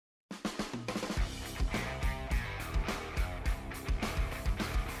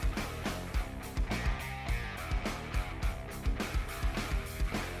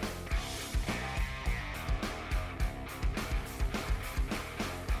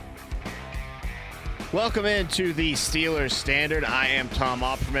Welcome into the Steelers Standard. I am Tom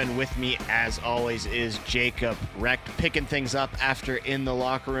Opperman. With me, as always, is Jacob Recht, picking things up after In the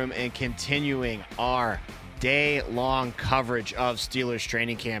Locker Room and continuing our day-long coverage of Steelers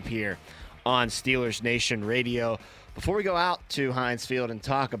training camp here on Steelers Nation Radio. Before we go out to Heinz Field and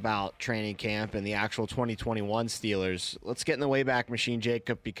talk about training camp and the actual 2021 Steelers, let's get in the Wayback Machine,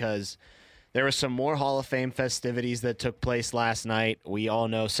 Jacob, because there were some more Hall of Fame festivities that took place last night. We all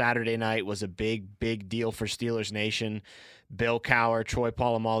know Saturday night was a big, big deal for Steelers Nation. Bill Cowher, Troy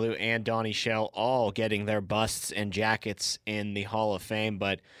Polamalu, and Donnie Shell all getting their busts and jackets in the Hall of Fame.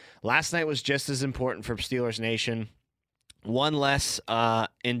 But last night was just as important for Steelers Nation. One less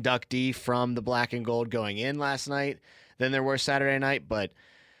inductee from the black and gold going in last night than there were Saturday night, but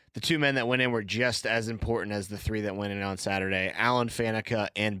the two men that went in were just as important as the three that went in on Saturday. Alan Faneca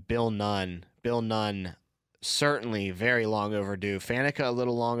and Bill Nunn. Bill Nunn, certainly very long overdue. Faneca, a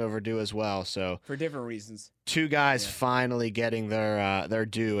little long overdue as well. So for different reasons. Two guys finally getting their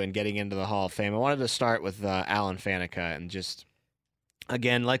due and getting into the Hall of Fame. I wanted to start with Alan Faneca and just,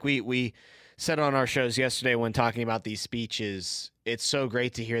 again, like we said on our shows yesterday when talking about these speeches, it's so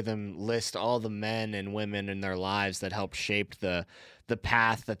great to hear them list all the men and women in their lives that helped shape the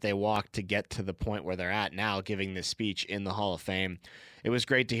path that they walked to get to the point where they're at now, giving this speech in the Hall of Fame. It was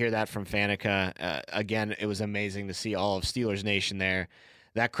great to hear that from Faneca. Again, it was amazing to see all of Steelers Nation there.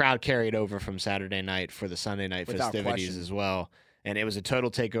 That crowd carried over from Saturday night for the Sunday night Without festivities question. as well. And it was a total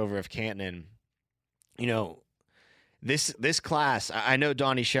takeover of Canton. And, you know, this class, I know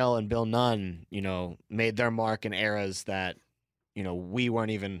Donnie Shell and Bill Nunn, made their mark in eras that, we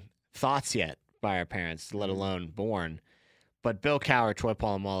weren't even thoughts yet by our parents, let alone born. But Bill Cowher, Troy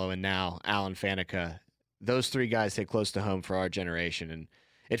Polamalu, and now Alan Faneca, those three guys hit close to home for our generation. And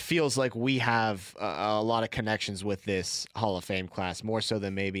it feels like we have a lot of connections with this Hall of Fame class, more so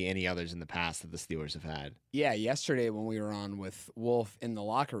than maybe any others in the past that the Steelers have had. Yeah, yesterday when we were on with Wolf in the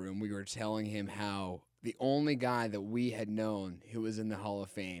locker room, we were telling him how the only guy that we had known who was in the Hall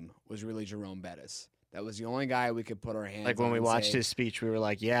of Fame was really Jerome Bettis. That was the only guy we could put our hands on. Like when we and watched say, his speech, we were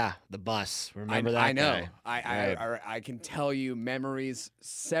like, yeah, the bus. Remember that I know. guy? I can tell you memories,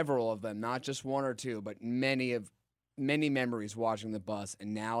 several of them, not just one or two, but many memories watching the bus.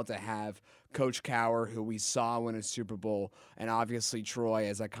 And now to have Coach Cowher, who we saw win a Super Bowl, and obviously Troy,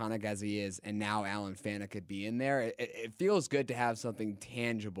 as iconic as he is, and now Alan Faneca could be in there. It feels good to have something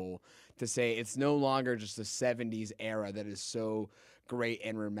tangible to say it's no longer just the 70s era that is so great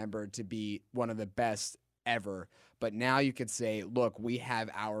and remembered to be one of the best ever. But now you could say, look, we have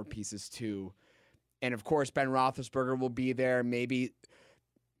our pieces too. And of course, Ben Roethlisberger will be there. Maybe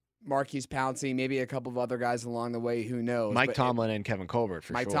Marquise Pouncey, maybe a couple of other guys along the way. Who knows? Mike Tomlin and Kevin Colbert,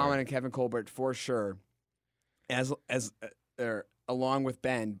 for sure. Mike Tomlin and Kevin Colbert, for sure. Along with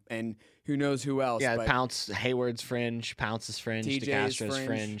Ben, and who knows who else. Yeah, but Pounce, Hayward's fringe, Pounce's fringe, TJ's DeCastro's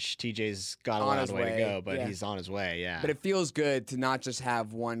fringe. TJ's got a On long his way to way, go, but yeah. he's on his way, yeah. But it feels good to not just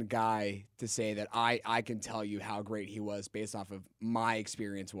have one guy to say that I can tell you how great he was based off of my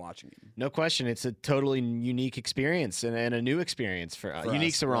experience watching him. No question. It's a totally unique experience and a new experience for us.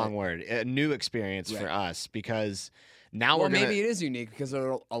 Unique's the wrong word. A new experience for us because now we're maybe it is unique because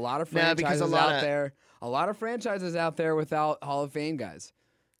there are a lot of franchises out there. A lot of franchises out there without Hall of Fame guys.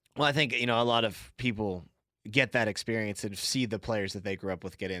 Well, I think, a lot of people get that experience and see the players that they grew up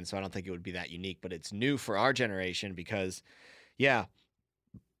with get in, so I don't think it would be that unique, but it's new for our generation because, yeah,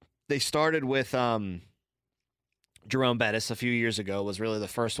 they started with Jerome Bettis a few years ago, was really the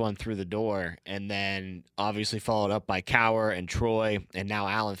first one through the door, and then obviously followed up by Cowher and Troy, and now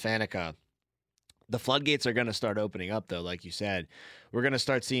Alan Faneca. The floodgates are going to start opening up, though, like you said. We're going to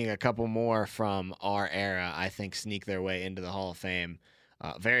start seeing a couple more from our era, I think, sneak their way into the Hall of Fame.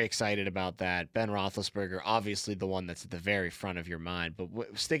 Very excited about that. Ben Roethlisberger, obviously the one that's at the very front of your mind. But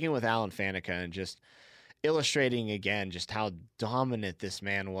sticking with Alan Faneca and just illustrating again just how dominant this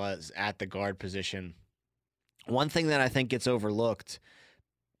man was at the guard position. One thing that I think gets overlooked,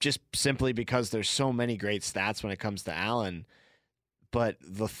 just simply because there's so many great stats when it comes to Allen, but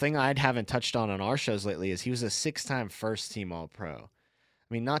the thing I haven't touched on our shows lately is he was a 6-time first-team All-Pro.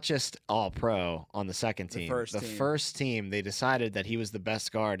 I mean, not just All-Pro on the second team. The first team, they decided that he was the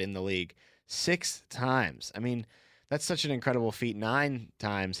best guard in the league 6 times. I mean, that's such an incredible feat. 9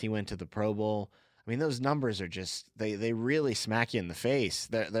 times he went to the Pro Bowl. I mean, those numbers are just, they really smack you in the face.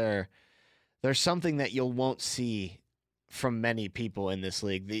 They're something that you won't see from many people in this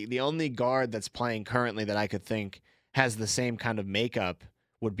league. The only guard that's playing currently that I could think has the same kind of makeup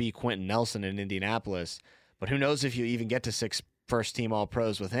would be Quentin Nelson in Indianapolis. But who knows if you even get to 6 first team all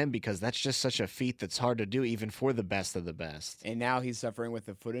pros with him because that's just such a feat that's hard to do even for the best of the best. And now he's suffering with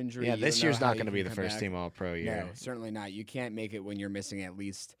a foot injury. Yeah, You this don't know year's how not he going to can be the come first back. team all pro year. No, certainly not. You can't make it when you're missing at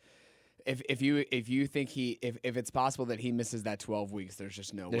least. If you think if it's possible that he misses that 12 weeks, there's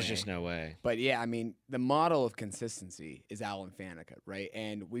just no way. There's just no way. But yeah, I mean, the model of consistency is Alan Faneca, right?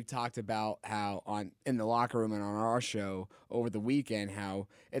 And we've talked about how in the locker room and on our show over the weekend how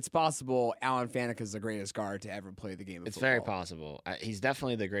it's possible Alan Faneca is the greatest guard to ever play the game of It's football. very possible. He's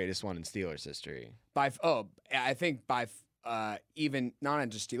definitely the greatest one in Steelers history. I think even not in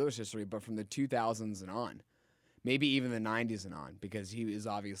just Steelers history, but from the 2000s and on. Maybe even the 90s and on, because he was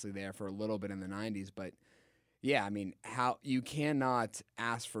obviously there for a little bit in the 90s. But yeah, I mean, how you cannot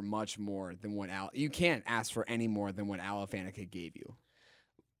ask for much more than what you can't ask for any more than what Alan Faneca gave you.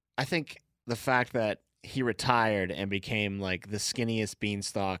 I think the fact that he retired and became like the skinniest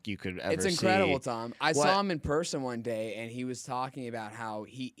beanstalk you could ever see. It's incredible, Tom. I saw him in person one day, and he was talking about how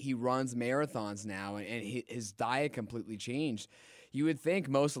he runs marathons now, and his diet completely changed. You would think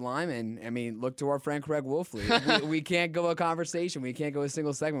most linemen, I mean, look to our friend Craig Wolfley. we can't go a conversation. We can't go a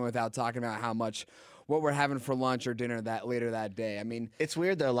single segment without talking about how much what we're having for lunch or dinner later that day. I mean, it's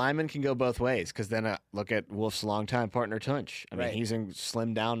weird though. Linemen can go both ways because then look at Wolf's longtime partner Tunch. I mean, Right. he's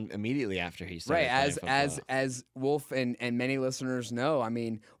slimmed down immediately after he started. right, playing football. as Wolf and many listeners know, I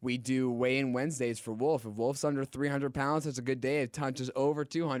mean, we do weigh-in Wednesdays for Wolf. If Wolf's under 300 pounds, it's a good day. If Tunch is over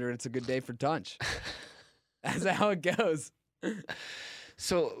 200, it's a good day for Tunch. That's how it goes.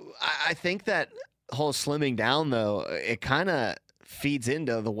 So I think that whole slimming down, though, it kind of feeds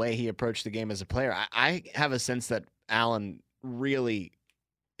into the way he approached the game as a player. I have a sense that Allen really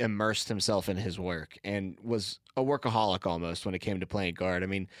immersed himself in his work and was a workaholic almost when it came to playing guard. I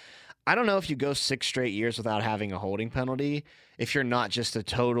mean, I don't know if you go 6 straight years without having a holding penalty, if you're not just a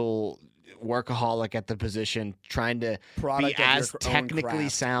total workaholic at the position, trying to Product be of your as own technically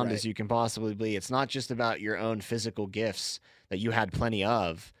craft, sound right. as you can possibly be. It's not just about your own physical gifts that you had plenty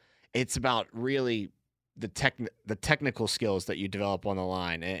of. It's about really the technical skills that you develop on the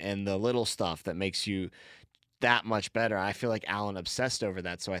line and the little stuff that makes you that much better. I feel like Allen obsessed over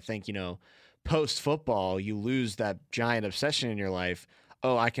that. So I think, post football, you lose that giant obsession in your life.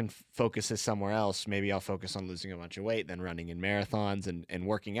 Oh, I can focus this somewhere else. Maybe I'll focus on losing a bunch of weight, then running in marathons and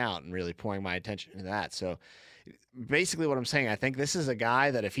working out and really pouring my attention to that. So basically what I'm saying, I think this is a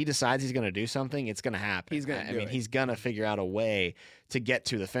guy that if he decides he's going to do something, it's going to happen. He's gonna do it. He's going to figure out a way to get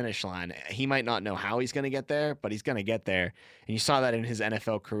to the finish line. He might not know how he's going to get there, but he's going to get there. And you saw that in his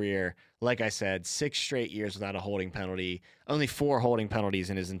NFL career. Like I said, 6 straight years without a holding penalty, only 4 holding penalties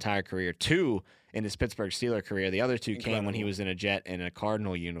in his entire career, 2 in his Pittsburgh Steelers career. The other 2 came when he was in a Jet and a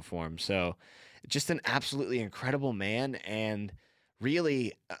Cardinal uniform. So just an absolutely incredible man and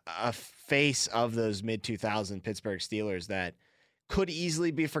really a face of those mid-2000 Pittsburgh Steelers that could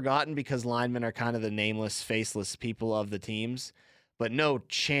easily be forgotten because linemen are kind of the nameless, faceless people of the teams. But no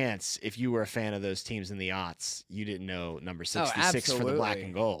chance if you were a fan of those teams in the aughts, you didn't know number 66 for the black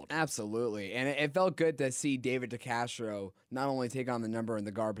and gold. Absolutely. And it felt good to see David DeCastro not only take on the number in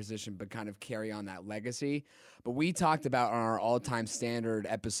the guard position, but kind of carry on that legacy. But we talked about on our all-time standard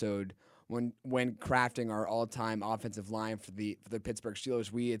episode when crafting our all-time offensive line for the Pittsburgh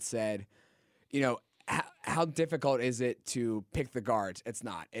Steelers, we had said, how difficult is it to pick the guards? It's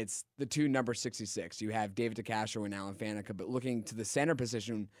not. It's the 2 number 66. You have David DeCastro and Alan Faneca, but looking to the center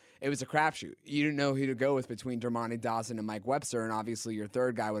position, it was a crapshoot. You didn't know who to go with between Dermontti Dawson and Mike Webster, and obviously your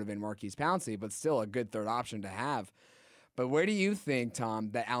third guy would have been Marquise Pouncey, but still a good third option to have. But where do you think, Tom,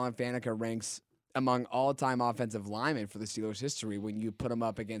 that Alan Faneca ranks among all-time offensive linemen for the Steelers' history when you put him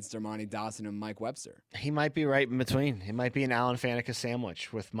up against Dermontti Dawson and Mike Webster? He might be right in between. It might be an Alan Faneca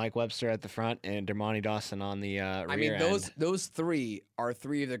sandwich with Mike Webster at the front and Dermontti Dawson on the rear I mean, end. those 3 are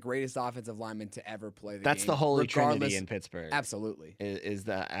 3 of the greatest offensive linemen to ever play the That's game. the holy regardless- trinity in Pittsburgh. Absolutely. Is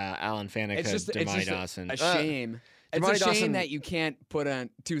the Alan Faneca, It's just Dermontti Dawson. a shame. It's Dermontti a shame Dawson- that you can't put on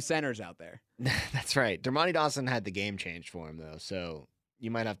 2 centers out there. That's right. Dermontti Dawson had the game changed for him, though, so you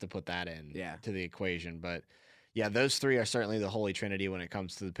might have to put that in to the equation. But, yeah, those 3 are certainly the holy trinity when it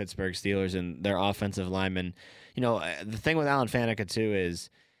comes to the Pittsburgh Steelers and their offensive linemen. The thing with Alan Faneca, too, is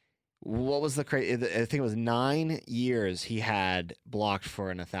what was the crazy? I think it was 9 years he had blocked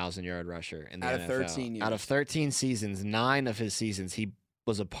for an 1,000-yard rusher in the Out NFL. of 13 years. Out of 13 seasons, 9 of his seasons, he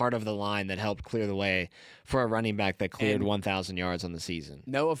was a part of the line that helped clear the way for a running back that cleared 1,000 yards on the season.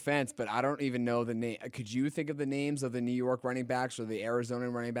 No offense, but I don't even know the name. Could you think of the names of the New York running backs or the Arizona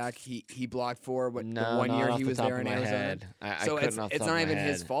running back he blocked for the one year he was there in Arizona? So it's not even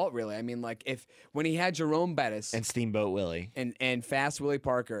his fault, really. I mean, like when he had Jerome Bettis and Steamboat Willie and Fast Willie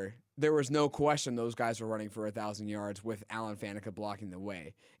Parker, there was no question those guys were running for 1,000 yards with Alan Faneca blocking the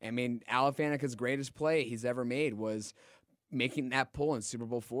way. I mean, Alan Faneca's greatest play he's ever made was making that pull in Super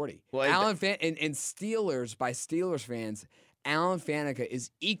Bowl 40. Well, And Steelers, by Steelers fans, Alan Faneca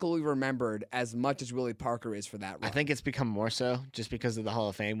is equally remembered as much as Willie Parker is for that run. I think it's become more so just because of the Hall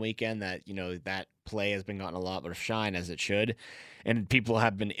of Fame weekend that, that play has been gotten a lot more shine as it should. And people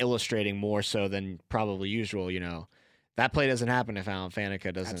have been illustrating more so than probably usual, That play doesn't happen if Alan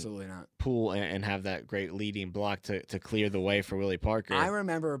Faneca doesn't Absolutely not. pull and have that great leading block to clear the way for Willie Parker. I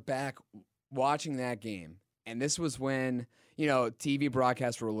remember back watching that game, and this was when TV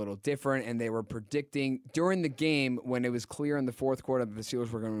broadcasts were a little different, and they were predicting during the game when it was clear in the fourth quarter that the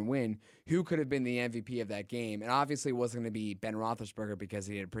Steelers were going to win who could have been the MVP of that game. And obviously it wasn't going to be Ben Roethlisberger because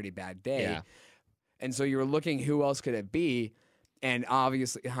he had a pretty bad day. Yeah. And so you were looking who else could it be. And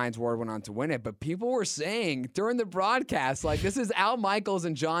obviously Hines Ward went on to win it. But people were saying during the broadcast, like, this is Al Michaels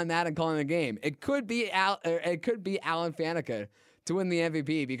and John Madden calling the game. It could be Alan Faneca to win the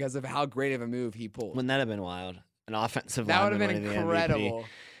MVP because of how great of a move he pulled. Wouldn't that have been wild? An offensive That would have lineman been winning incredible.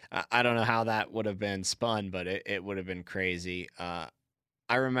 the MVP. I don't know how that would have been spun, but it would have been crazy.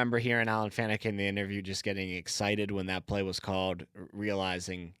 I remember hearing Alan Faneca in the interview just getting excited when that play was called,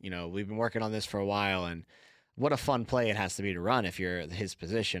 realizing, we've been working on this for a while, and what a fun play it has to be to run if you're his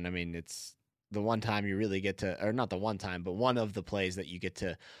position. I mean, it's the one time you really get to, or not the one time, but one of the plays that you get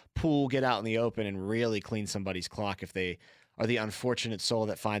to pull, get out in the open, and really clean somebody's clock if they are the unfortunate soul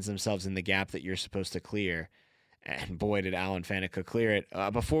that finds themselves in the gap that you're supposed to clear. And boy, did Alan Faneca clear it.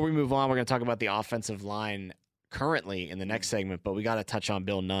 Before we move on, we're going to talk about the offensive line currently in the next segment, but we got to touch on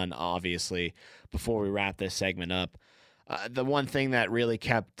Bill Nunn, obviously, before we wrap this segment up. The one thing that really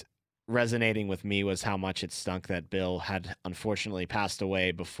kept resonating with me was how much it stunk that Bill had unfortunately passed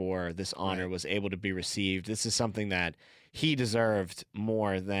away before this honor was able to be received. This is something that he deserved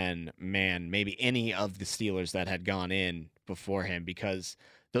more than, maybe any of the Steelers that had gone in before him, because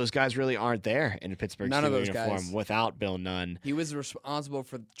those guys really aren't there in a Pittsburgh Steelers uniform without Bill Nunn. He was responsible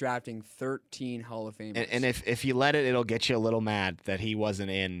for drafting 13 Hall of Famers. And if you let it, it'll get you a little mad that he wasn't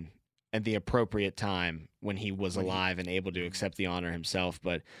in at the appropriate time when he was alive and able to accept the honor himself.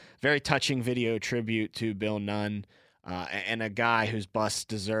 But very touching video tribute to Bill Nunn, and a guy whose bust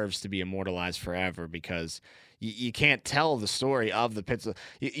deserves to be immortalized forever, because you can't tell the story of the Pittsburgh.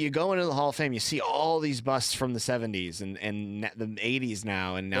 You go into the Hall of Fame, you see all these busts from the 70s and the 80s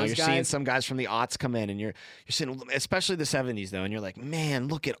now, and now you're seeing some guys from the aughts come in, and you're seeing, especially the 70s though, and you're like, man,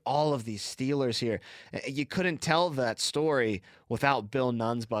 look at all of these Steelers here. You couldn't tell that story without Bill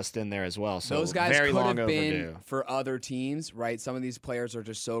Nunn's bust in there as well. So those guys very could long have been overdue for other teams, right? Some of these players are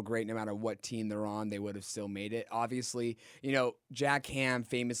just so great, no matter what team they're on, they would have still made it. Obviously, Jack Ham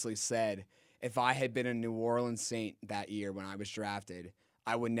famously said, if I had been a New Orleans Saint that year when I was drafted,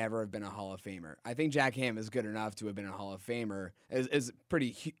 I would never have been a Hall of Famer. I think Jack Ham is good enough to have been a Hall of Famer. Is a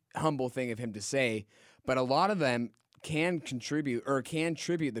pretty humble thing of him to say, but a lot of them can contribute or can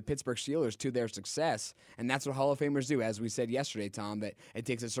tribute the Pittsburgh Steelers to their success, and that's what Hall of Famers do. As we said yesterday, Tom, that it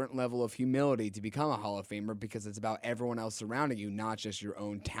takes a certain level of humility to become a Hall of Famer because it's about everyone else surrounding you, not just your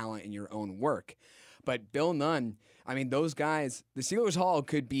own talent and your own work. But Bill Nunn, I mean, those guys, the Steelers Hall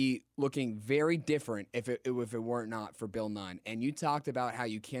could be looking very different if it weren't not for Bill Nunn. And you talked about how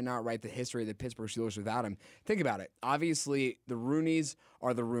you cannot write the history of the Pittsburgh Steelers without him. Think about it. Obviously, the Rooneys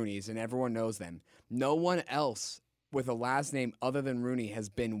are the Rooneys, and everyone knows them. No one else with a last name other than Rooney has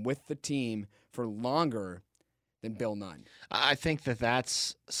been with the team for longer than Bill Nunn. I think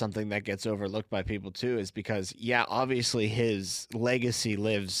that's something that gets overlooked by people too, is because, obviously his legacy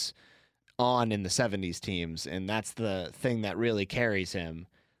lives on in the 70s teams, and that's the thing that really carries him.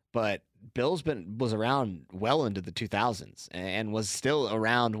 But Bill's was around well into the 2000s and was still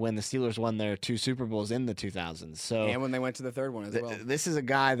around when the Steelers won their 2 Super Bowls in the 2000s. So, and when they went to the third one as well. This is a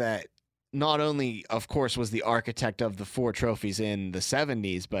guy that not only, of course, was the architect of the 4 trophies in the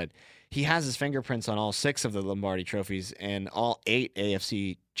 70s, but he has his fingerprints on all 6 of the Lombardi trophies and all 8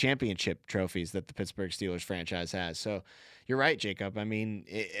 AFC championship trophies that the Pittsburgh Steelers franchise has. So you're right, Jacob. I mean,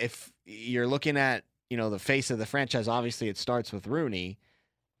 if you're looking at, the face of the franchise, obviously it starts with Rooney,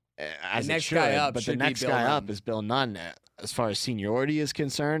 as the next it should, guy up but the next guy up is Bill Nunn, as far as seniority is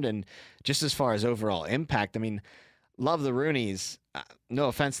concerned, and just as far as overall impact. I mean, love the Rooneys. No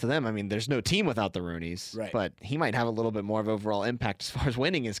offense to them. I mean, there's no team without the Rooneys, right? But he might have a little bit more of overall impact as far as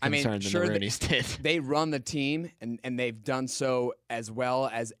winning is concerned than the Rooneys did. They run the team, and they've done so as well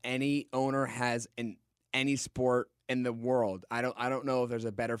as any owner has in any sport in the world. I don't know if there's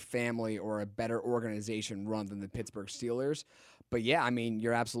a better family or a better organization run than the Pittsburgh Steelers. But yeah, I mean,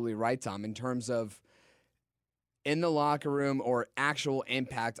 you're absolutely right, Tom. In terms of in the locker room or actual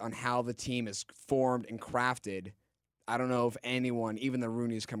impact on how the team is formed and crafted, I don't know if anyone, even the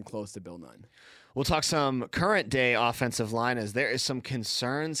Rooneys, come close to Bill Nunn. We'll talk some current day offensive line as there is some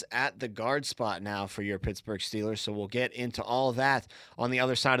concerns at the guard spot now for your Pittsburgh Steelers. So we'll get into all that on the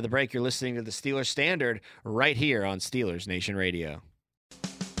other side of the break. You're listening to the Steelers Standard right here on Steelers Nation Radio.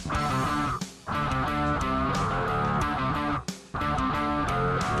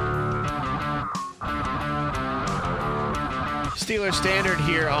 Steelers Standard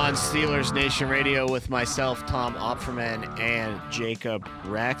here on Steelers Nation Radio with myself, Tom Opferman, and Jacob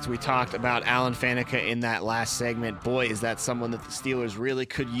Recht. We talked about Alan Faneca in that last segment. Boy, is that someone that the Steelers really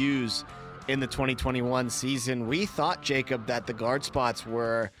could use in the 2021 season. We thought, Jacob, that the guard spots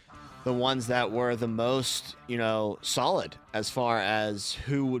were the ones that were the most, solid as far as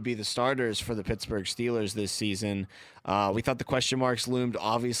who would be the starters for the Pittsburgh Steelers this season. We thought the question marks loomed,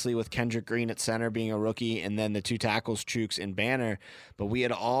 obviously, with Kendrick Green at center being a rookie, and then the two tackles, Chooks and Banner. But we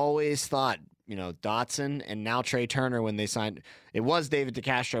had always thought, Dotson and now Trey Turner when they signed. It was David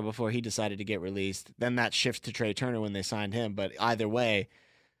DeCastro before he decided to get released. Then that shifts to Trey Turner when they signed him. But either way,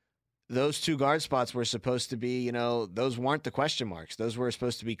 those two guard spots were supposed to be, those weren't the question marks. Those were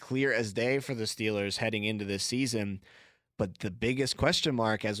supposed to be clear as day for the Steelers heading into this season. But the biggest question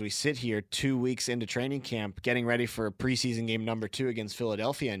mark as we sit here 2 weeks into training camp, getting ready for preseason game number 2 against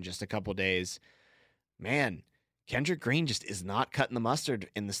Philadelphia in just a couple days, man, Kendrick Green just is not cutting the mustard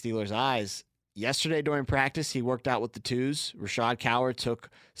in the Steelers' eyes. Yesterday during practice, he worked out with the 2s. Rashad Coward took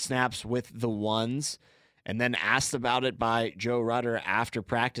snaps with the 1s. And then asked about it by Joe Rutter after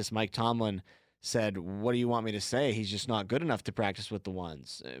practice, Mike Tomlin said, "What do you want me to say? He's just not good enough to practice with the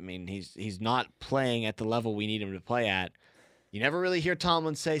 1s. I mean, he's not playing at the level we need him to play at." You never really hear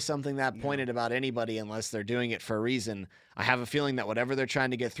Tomlin say something that pointed about anybody unless they're doing it for a reason. I have a feeling that whatever they're trying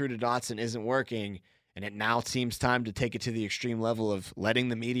to get through to Dotson isn't working, and it now seems time to take it to the extreme level of letting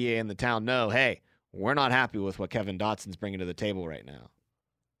the media and the town know, hey, we're not happy with what Kevin Dotson's bringing to the table right now.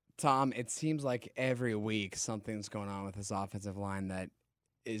 Tom, it seems like every week something's going on with this offensive line that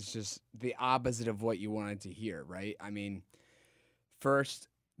is just the opposite of what you wanted to hear, right? I mean, first,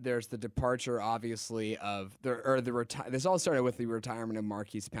 there's the departure, obviously, of this all started with the retirement of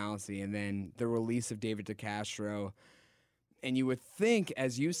Marquise Pouncey and then the release of David DeCastro. And you would think,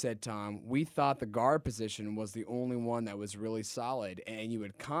 as you said, Tom, we thought the guard position was the only one that was really solid and you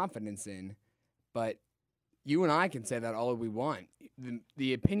had confidence in, but you and I can say that all we want.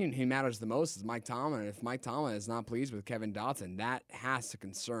 The opinion who matters the most is Mike Tomlin. And if Mike Tomlin is not pleased with Kevin Dotson, that has to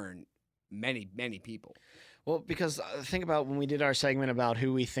concern many, many people. Well, because think about when we did our segment about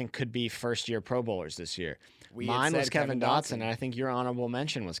who we think could be first-year Pro Bowlers this year. Mine was Kevin Dotson, and I think your honorable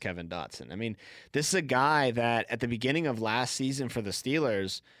mention was Kevin Dotson. I mean, this is a guy that at the beginning of last season for the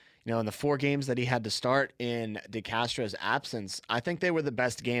Steelers, in the 4 games that he had to start in DeCastro's absence, I think they were the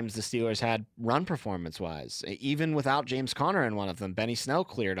best games the Steelers had run performance-wise. Even without James Conner in one of them, Benny Snell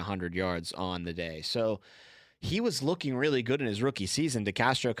cleared 100 yards on the day. So he was looking really good in his rookie season.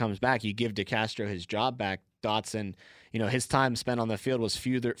 DeCastro comes back. You give DeCastro his job back. Dotson, his time spent on the field was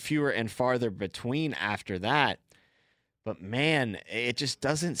fewer and farther between after that. But, man, it just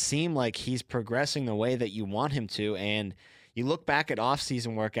doesn't seem like he's progressing the way that you want him to. And you look back at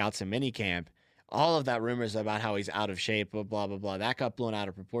off-season workouts and minicamp, all of that rumors about how he's out of shape, blah, blah, blah, that got blown out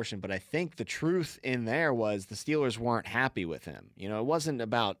of proportion. But I think the truth in there was the Steelers weren't happy with him. It wasn't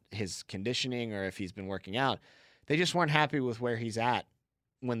about his conditioning or if he's been working out. They just weren't happy with where he's at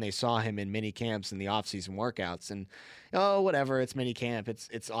when they saw him in mini camps and the off-season workouts. And, whatever, it's mini camp.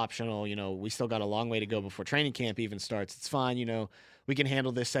 It's optional. We still got a long way to go before training camp even starts. It's fine, we can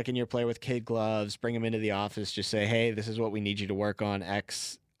handle this second-year player with kid gloves, bring him into the office, just say, hey, this is what we need you to work on,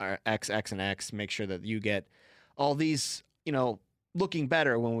 X, and X. Make sure that you get all these, looking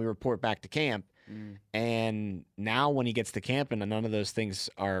better when we report back to camp. And now when he gets to camp and none of those things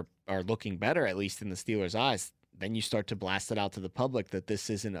are looking better, at least in the Steelers' eyes, then you start to blast it out to the public that this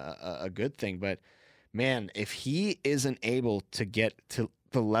isn't a good thing. But, man, if he isn't able to get to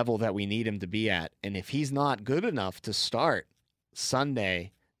the level that we need him to be at, and if he's not good enough to start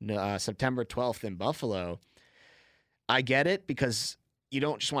Sunday, September 12th in Buffalo, I get it because you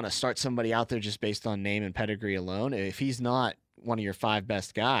don't just want to start somebody out there just based on name and pedigree alone. If he's not one of your 5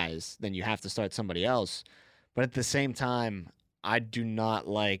 best guys, then you have to start somebody else. But at the same time, I do not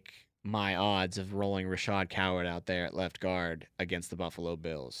like my odds of rolling Rashad Coward out there at left guard against the Buffalo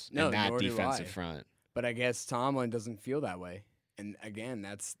Bills and that defensive front. But I guess Tomlin doesn't feel that way. And again,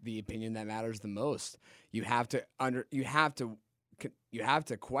 that's the opinion that matters the most. You have to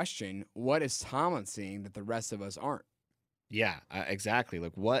question what is Tomlin seeing that the rest of us aren't. Yeah, exactly.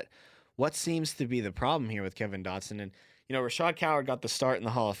 Like what what seems to be the problem here with Kevin Dotson. And, Rashad Coward got the start in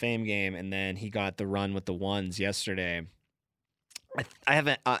the Hall of Fame game, and then he got the run with the ones yesterday. I have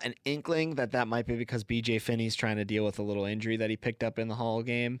an inkling that might be because B.J. Finney's trying to deal with a little injury that he picked up in the Hall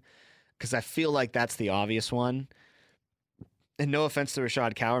game, because I feel like that's the obvious one. And no offense to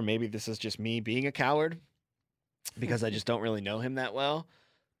Rashad Coward, maybe this is just me being a coward because I just don't really know him that well.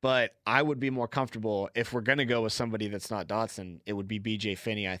 But I would be more comfortable if we're going to go with somebody that's not Dotson. It would be B.J.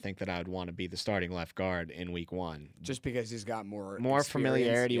 Finney. I think that I would want to be the starting left guard in week 1. Just because he's got more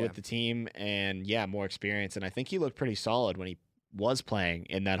familiarity with the team and, more experience. And I think he looked pretty solid when he was playing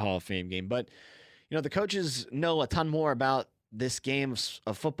in that Hall of Fame game. But, the coaches know a ton more about this game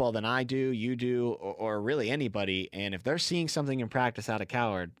of football than I do, you do, or really anybody. And if they're seeing something in practice out of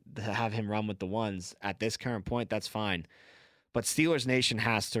Coward to have him run with the ones at this current point, that's fine. But Steelers Nation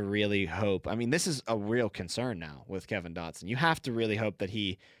has to really hope. I mean, this is a real concern now with Kevin Dotson. You have to really hope that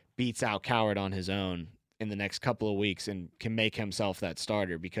he beats out Coward on his own in the next couple of weeks and can make himself that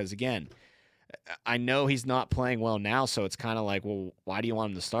starter. Because, again, I know he's not playing well now, so it's kind of like, well, why do you want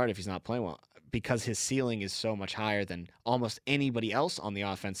him to start if he's not playing well? Because his ceiling is so much higher than almost anybody else on the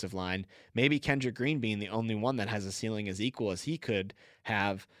offensive line. Maybe Kendrick Green being the only one that has a ceiling as equal as he could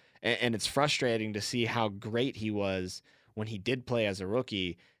have. And it's frustrating to see how great he was when he did play as a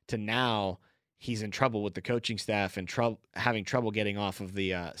rookie to now he's in trouble with the coaching staff and having trouble getting off of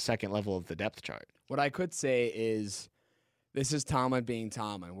the second level of the depth chart. What I could say is this is Tomlin being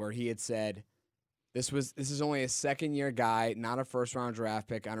Tomlin, where he had said this is only a second-year guy, not a first-round draft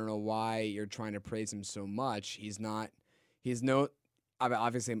pick. I don't know why you're trying to praise him so much.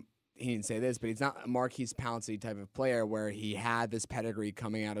 Obviously he didn't say this, but he's not a Marquise Pouncey type of player where he had this pedigree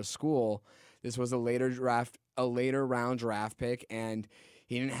coming out of school. This was a later round draft pick, and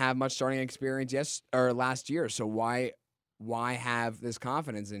he didn't have much starting experience last year. So why have this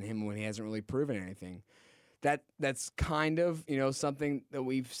confidence in him when he hasn't really proven anything? That's kind of something that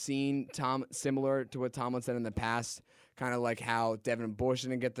we've seen similar to what Tomlin said in the past. Kind of like how Devin Bush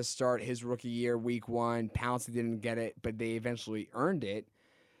didn't get the start his rookie year, week 1. Pouncey didn't get it, but they eventually earned it.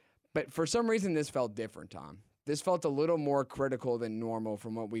 But for some reason, this felt different, Tom. This felt a little more critical than normal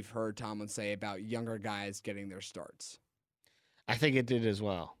from what we've heard Tomlin say about younger guys getting their starts. I think it did as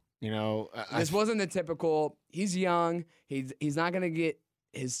well. This wasn't the typical, he's young, he's not going to get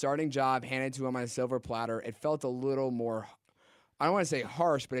his starting job handed to him on a silver platter. It felt a little more, I don't want to say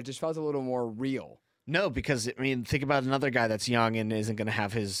harsh, but it just felt a little more real. No, because, think about another guy that's young and isn't going to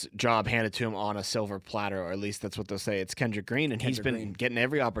have his job handed to him on a silver platter, or at least that's what they'll say. It's Kendrick Green, and he's been getting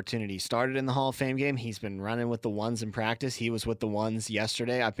every opportunity. He started in the Hall of Fame game. He's been running with the ones in practice. He was with the ones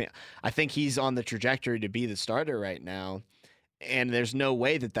yesterday. I think he's on the trajectory to be the starter right now, and there's no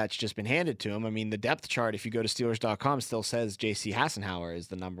way that that's just been handed to him. The depth chart, if you go to Steelers.com, still says J.C. Hassenauer is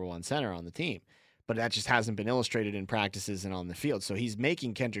the number 1 center on the team, but that just hasn't been illustrated in practices and on the field. So he's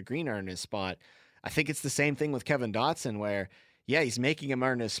making Kendrick Green earn his spot. I think it's the same thing with Kevin Dotson where, he's making him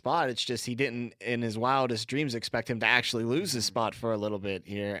earn his spot. It's just he didn't, in his wildest dreams, expect him to actually lose his spot for a little bit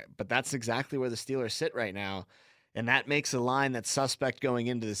here. But that's exactly where the Steelers sit right now. And that makes a line that's suspect going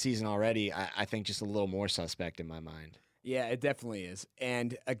into the season already, I think, just a little more suspect in my mind. Yeah, it definitely is.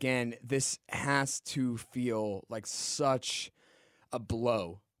 And again, this has to feel like such a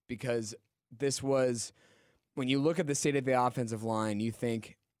blow because this was, when you look at the state of the offensive line,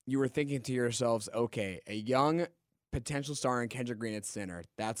 you were thinking to yourselves, okay, a young potential star in Kendrick Green at center.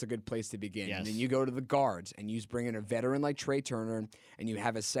 That's a good place to begin. Yes. And then you go to the guards and you bring in a veteran like Trey Turner and you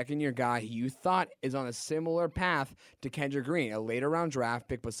have a second-year guy who you thought is on a similar path to Kendrick Green, a later-round draft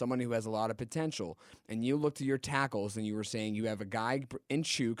pick, but someone who has a lot of potential. And you looked at your tackles and you were saying you have a guy in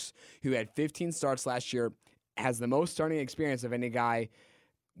Chooks who had 15 starts last year, has the most starting experience of any guy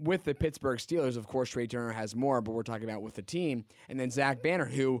with the Pittsburgh Steelers. Of course, Trey Turner has more, but we're talking about with the team. And then Zach Banner,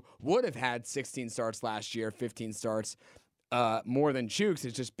 who would have had 16 starts last year, 15 starts, more than Chooks.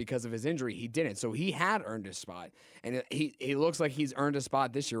 It's just because of his injury, he didn't. So he had earned his spot. And he looks like he's earned a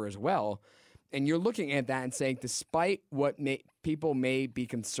spot this year as well. And you're looking at that and saying, despite what people may be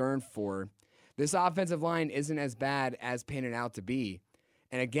concerned for, this offensive line isn't as bad as painted out to be.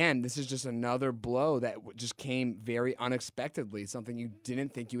 And again, this is just another blow that just came very unexpectedly. Something you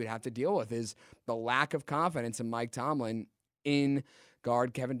didn't think you would have to deal with is the lack of confidence in Mike Tomlin in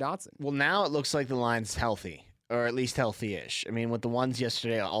guard Kevin Dotson. Well, now it looks like the line's healthy, or at least healthy-ish. With the ones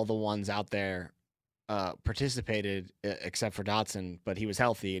yesterday, all the ones out there participated except for Dotson, but he was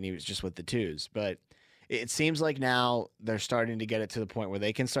healthy and he was just with the twos. But it seems like now they're starting to get it to the point where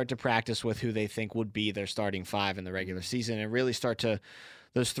they can start to practice with who they think would be their starting 5 in the regular season and really start to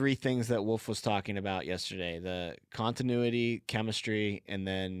those three things that Wolf was talking about yesterday: the continuity, chemistry, and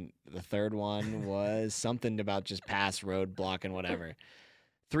then the third one was something about just pass, road, block, and whatever.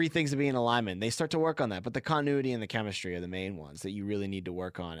 Three things to be in alignment. They start to work on that, but the continuity and the chemistry are the main ones that you really need to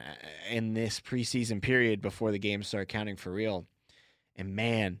work on in this preseason period before the games start counting for real. And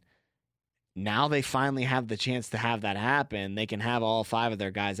man, now they finally have the chance to have that happen. They can have all five of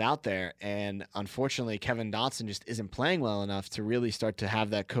their guys out there. And unfortunately, Kevin Dotson just isn't playing well enough to really start to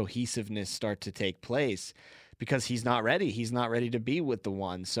have that cohesiveness start to take place because he's not ready. He's not ready to be with the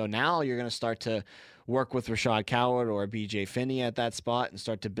one. So now you're going to start to work with Rashad Coward or BJ Finney at that spot and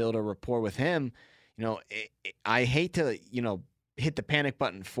start to build a rapport with him. I hate to, hit the panic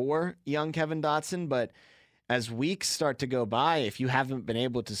button for young Kevin Dotson, but as weeks start to go by, if you haven't been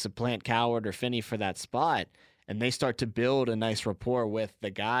able to supplant Coward or Finney for that spot, and they start to build a nice rapport with the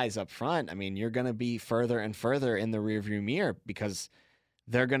guys up front, I mean, you're going to be further and further in the rearview mirror because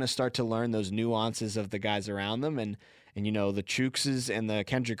they're going to start to learn those nuances of the guys around them. And the Chukes and the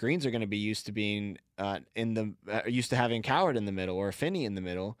Kendrick Greens are going to be used to being used to having Coward in the middle or Finney in the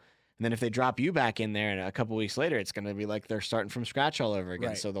middle. And then if they drop you back in there and a couple weeks later, it's going to be like they're starting from scratch all over again.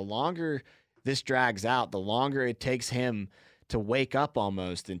 Right. So the longer this drags out, the longer it takes him to wake up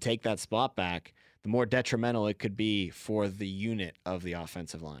almost and take that spot back, the more detrimental it could be for the unit of the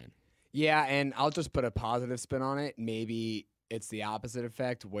offensive line. Yeah, and I'll just put a positive spin on it. Maybe it's the opposite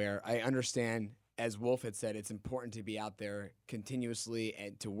effect where I understand, as Wolf had said, it's important to be out there continuously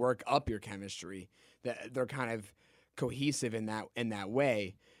and to work up your chemistry, that they're kind of cohesive in that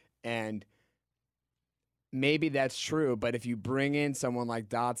way. And maybe that's true, but if you bring in someone like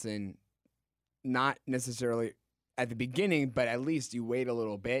Dotson, not necessarily at the beginning, but at least you wait a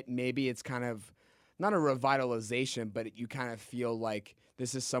little bit. Maybe it's kind of not a revitalization, but you kind of feel like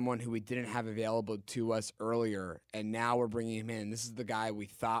this is someone who we didn't have available to us earlier, and now we're bringing him in. This is the guy we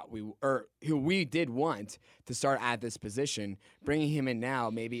thought who we did want to start at this position. Bringing him in now,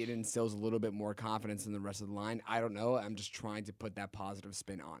 maybe it instills a little bit more confidence in the rest of the line. I don't know. I'm just trying to put that positive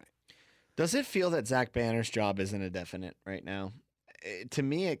spin on it. Does it feel that Zach Banner's job isn't a definite right now? To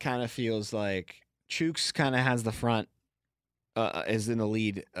me, it kind of feels like Chooks kind of has the front, is in the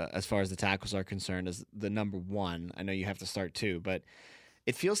lead as far as the tackles are concerned, as the number one. I know you have to start two, but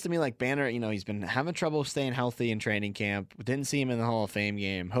it feels to me like Banner, he's been having trouble staying healthy in training camp. Didn't see him in the Hall of Fame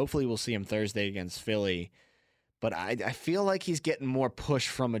game. Hopefully we'll see him Thursday against Philly. But I feel like he's getting more push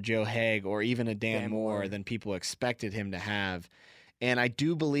from a Joe Haeg or even a Dan Moore than people expected him to have. And I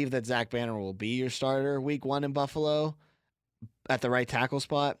do believe that Zach Banner will be your starter week 1 in Buffalo at the right tackle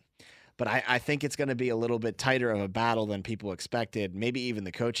spot. But I think it's going to be a little bit tighter of a battle than people expected, maybe even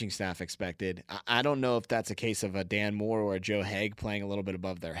the coaching staff expected. I don't know if that's a case of a Dan Moore or a Joe Haeg playing a little bit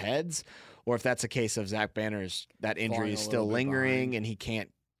above their heads, or if that's a case of Zach Banner's, that injury is still lingering and he can't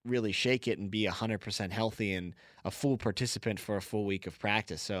really shake it and be 100% healthy and a full participant for a full week of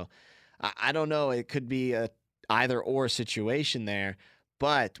practice. So I don't know. It could be a either or situation there.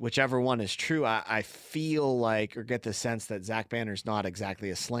 But whichever one is true, I feel like or get the sense that Zach Banner's not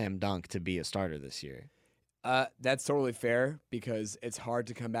exactly a slam dunk to be a starter this year. That's totally fair because it's hard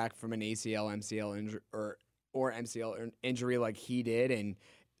to come back from an ACL, MCL injury or MCL injury like he did, and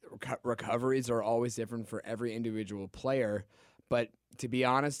recoveries are always different for every individual player. But to be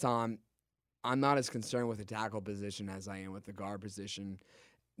honest, Tom, I'm not as concerned with the tackle position as I am with the guard position,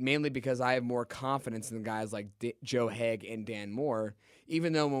 mainly because I have more confidence in guys like Joe Haeg and Dan Moore.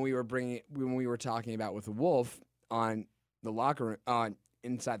 Even though when we were talking about with Wolf on the locker room,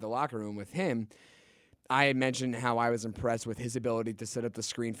 inside the locker room with him, I had mentioned how I was impressed with his ability to set up the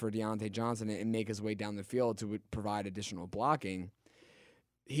screen for Deontay Johnson and make his way down the field to provide additional blocking.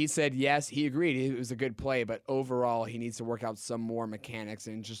 He said yes, he agreed. It was a good play, but overall he needs to work out some more mechanics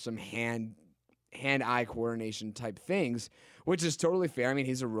and just some hand-eye coordination type things, which is totally fair. I mean,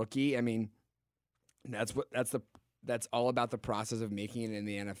 he's a rookie. I mean, that's all about the process of making it in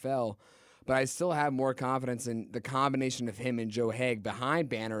the NFL. But I still have more confidence in the combination of him and Joe Haeg behind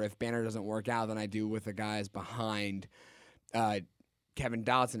Banner if Banner doesn't work out than I do with the guys behind Kevin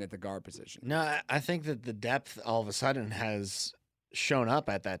Dotson at the guard position. No, I think that the depth all of a sudden has shown up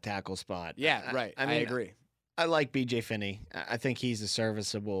at that tackle spot. Yeah, right. I agree. I like BJ Finney. I think he's a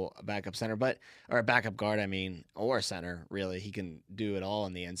serviceable backup center, or a backup guard, or a center, really. He can do it all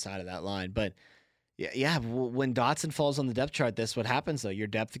on the inside of that line. But yeah, when Dotson falls on the depth chart, that's what happens, though. Your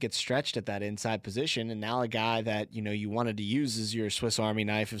depth gets stretched at that inside position, and now a guy that you wanted to use as your Swiss Army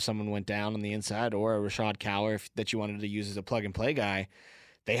knife if someone went down on the inside, or a Rashad Coward that you wanted to use as a plug-and-play guy,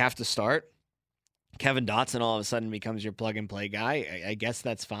 they have to start. Kevin Dotson all of a sudden becomes your plug-and-play guy. I guess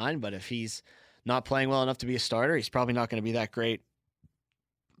that's fine, but if he's not playing well enough to be a starter, he's probably not going to be that great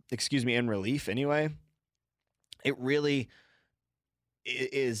in relief anyway, it really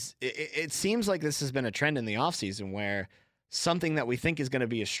is. It seems like this has been a trend in the offseason where something that we think is going to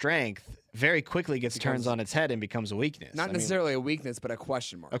be a strength very quickly turns on its head and becomes a weakness. Not necessarily a weakness, but a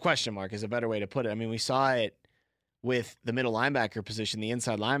question mark. A question mark is a better way to put it. I mean, we saw it with the middle linebacker position, the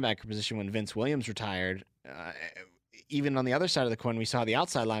inside linebacker position when Vince Williams retired. Even on the other side of the coin, we saw the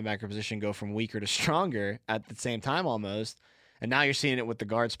outside linebacker position go from weaker to stronger at the same time almost. And now you're seeing it with the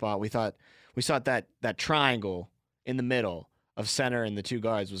guard spot. We saw that triangle in the middle of center and the two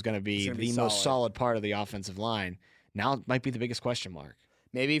guards was going to be the most solid part of the offensive line. Now it might be the biggest question mark.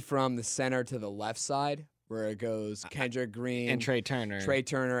 Maybe from the center to the left side, where it goes Kendrick Green and Trey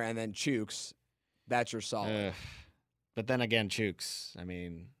Turner, and then Chooks. That's your solid. But then again, Chooks. I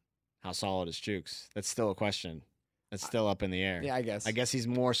mean, how solid is Chooks? That's still a question. That's still up in the air. Yeah, I guess. I guess he's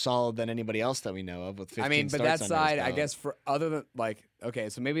more solid than anybody else that we know of with 15 starts. I mean, but that side, I guess, for other than okay,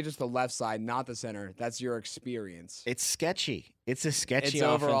 so maybe just the left side, not the center. That's your experience. It's sketchy. It's a sketchy. It's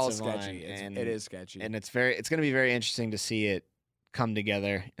overall sketchy. It is sketchy, and it's going to be very interesting to see it come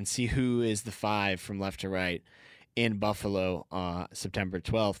together and see who is the 5 from left to right in Buffalo, September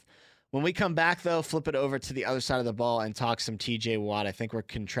 12th. When we come back, though, flip it over to the other side of the ball and talk some TJ Watt. I think we're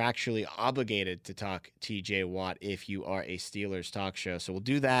contractually obligated to talk TJ Watt if you are a Steelers talk show. So we'll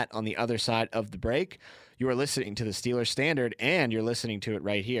do that on the other side of the break. You are listening to the Steelers Standard, and you're listening to it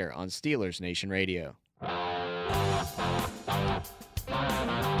right here on Steelers Nation Radio.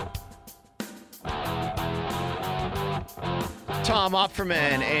 Tom Opferman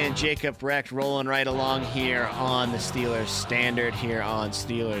and Jacob Recht rolling right along here on the Steelers Standard here on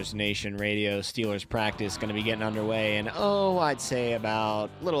Steelers Nation Radio. Steelers practice going to be getting underway in, I'd say about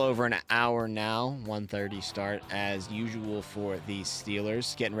a little over an hour now. 1:30 start as usual for the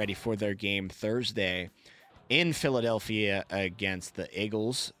Steelers. Getting ready for their game Thursday in Philadelphia against the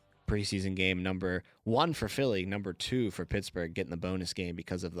Eagles. Preseason game number 1 for Philly, number 2 for Pittsburgh, getting the bonus game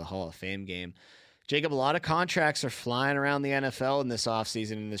because of the Hall of Fame game. Jacob, a lot of contracts are flying around the NFL in this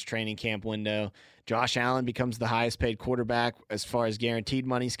offseason, in this training camp window. Josh Allen becomes the highest paid quarterback as far as guaranteed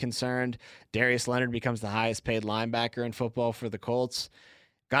money is concerned. Darius Leonard becomes the highest paid linebacker in football for the Colts.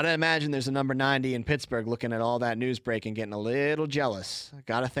 Got to imagine there's a number 90 in Pittsburgh looking at all that news break and getting a little jealous.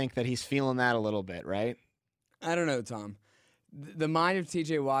 Got to think that he's feeling that a little bit, right? I don't know, Tom. The mind of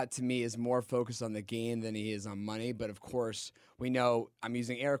TJ Watt, to me, is more focused on the game than he is on money. But, of course, we know, I'm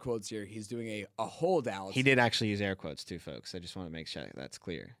using air quotes here, he's doing a holdout. He did actually use air quotes, too, folks. I just want to make sure that's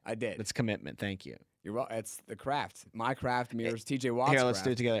clear. I did. It's commitment. Thank you. You're well. It's the craft. My craft mirrors TJ Watt's Here, let's craft.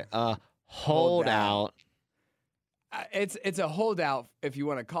 do it together. Holdout. It's a holdout, if you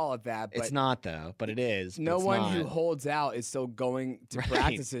want to call it that. But it's not, though, but it is. No one who holds out is still going to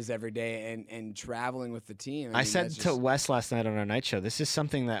practices every day and traveling with the team. I said to Wes last night on our night show, this is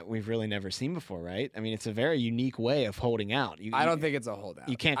something that we've really never seen before, right? I mean, it's a very unique way of holding out. I don't think it's a holdout.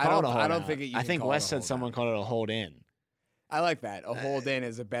 You can't call it a holdout. I don't think I think Wes said someone called it a hold in. I like that. A hold in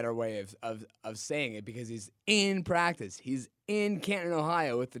is a better way of saying it because he's in practice. He's in Canton,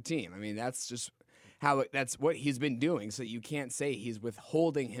 Ohio with the team. I mean, that's just that's what he's been doing, so you can't say he's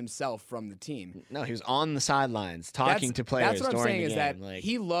withholding himself from the team. No, he was on the sidelines talking to players. That's what I'm saying is that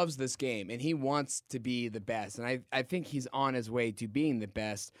he loves this game and he wants to be the best, and I think he's on his way to being the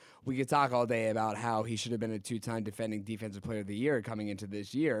best. We could talk all day about how he should have been a 2-time defending defensive player of the year coming into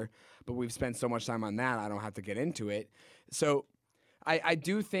this year, but we've spent so much time on that, I don't have to get into it. So I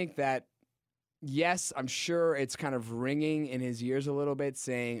do think that, yes, I'm sure it's kind of ringing in his ears a little bit,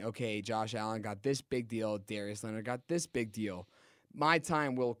 saying, okay, Josh Allen got this big deal, Darius Leonard got this big deal. My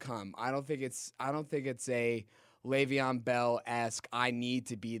time will come. I don't think it's a Le'Veon Bell-esque, I need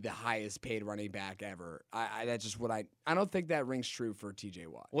to be the highest paid running back ever. That's just what I don't think that rings true for TJ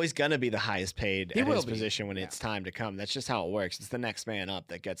Watt. Well, he's going to be the highest paid at his position when it's time to come. That's just how it works. It's the next man up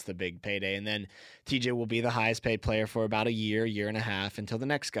that gets the big payday. And then TJ will be the highest paid player for about a year and a half until the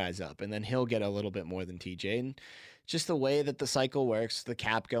next guy's up. And then he'll get a little bit more than TJ. And just the way that the cycle works, the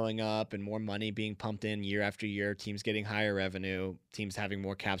cap going up and more money being pumped in year after year, teams getting higher revenue, teams having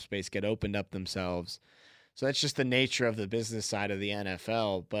more cap space get opened up themselves. So that's just the nature of the business side of the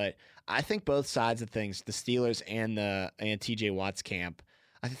NFL. But I think both sides of things, the Steelers and TJ Watt's camp,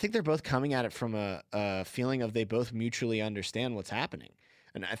 I think they're both coming at it from a feeling of they both mutually understand what's happening.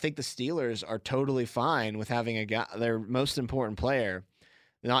 And I think the Steelers are totally fine with having a guy, their most important player,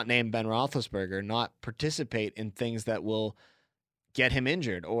 not named Ben Roethlisberger, not participate in things that will get him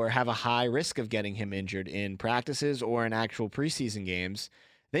injured or have a high risk of getting him injured in practices or in actual preseason games.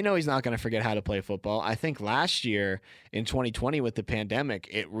 They know he's not going to forget how to play football. I think last year in 2020 with the pandemic,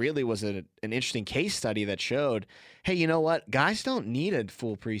 it really was an interesting case study that showed, hey, you know what? Guys don't need a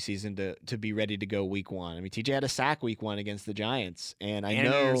full preseason to be ready to go week one. I mean, TJ had a sack week one against the Giants. And an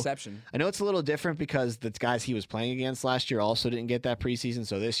interception. I know it's a little different because the guys he was playing against last year also didn't get that preseason.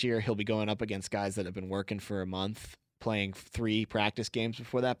 So this year he'll be going up against guys that have been working for a month, playing 3 practice games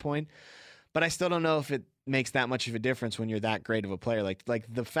before that point. But I still don't know if it makes that much of a difference when you're that great of a player. Like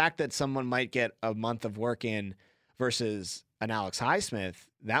the fact that someone might get a month of work in versus an Alex Highsmith,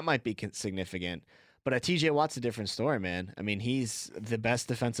 that might be significant. But a TJ Watt's a different story, man. I mean, he's the best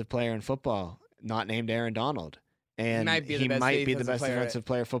defensive player in football, not named Aaron Donald. And he might be the best defensive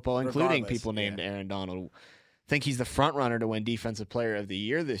player in football, including people named Aaron Donald. I think he's the front runner to win Defensive Player of the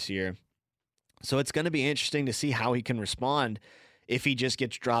Year this year. So it's going to be interesting to see how he can respond if he just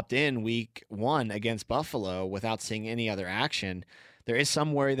gets dropped in week one against Buffalo without seeing any other action. There is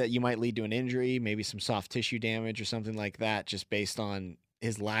some worry that you might lead to an injury, maybe some soft tissue damage or something like that, just based on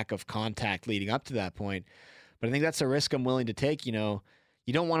his lack of contact leading up to that point. But I think that's a risk I'm willing to take. You know,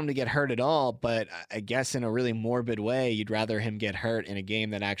 you don't want him to get hurt at all, but I guess in a really morbid way, you'd rather him get hurt in a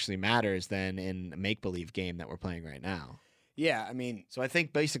game that actually matters than in a make-believe game that we're playing right now. Yeah, I mean, so I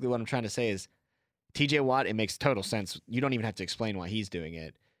think basically what I'm trying to say is TJ Watt, it makes total sense. You don't even have to explain why he's doing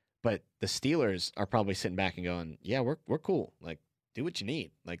it. But the Steelers are probably sitting back and going, yeah, we're cool. Like, do what you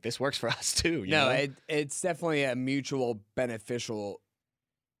need. Like, this works for us too. You know? It's definitely a mutual beneficial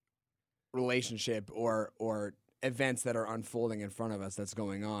relationship or events that are unfolding in front of us that's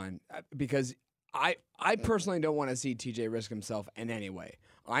going on. Because I personally don't want to see TJ risk himself in any way.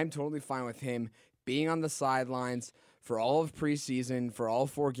 I'm totally fine with him being on the sidelines for all of preseason, for all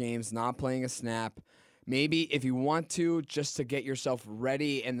 4 games, not playing a snap. Maybe if you want to, just to get yourself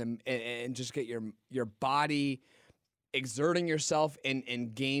ready and just get your body exerting yourself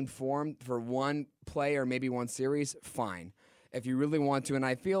in game form for one play or maybe one series, fine. If you really want to, and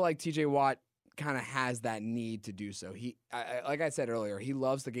I feel like TJ Watt kind of has that need to do so. Like I said earlier, he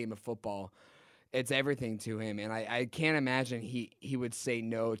loves the game of football. It's everything to him, and I can't imagine he would say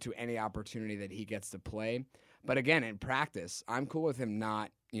no to any opportunity that he gets to play. But again, in practice, I'm cool with him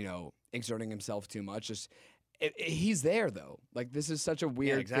not, exerting himself too much. Just he's there though. Like, this is such a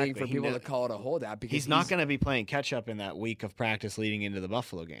weird thing for people to call it a holdout because he's not going to be playing catch up in that week of practice leading into the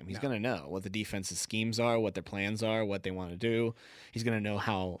Buffalo game. He's going to know what the defense's schemes are, what their plans are, what they want to do. He's going to know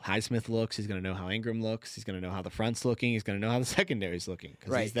how Highsmith looks. He's going to know how Ingram looks. He's going to know how the front's looking. He's going to know how the secondary's looking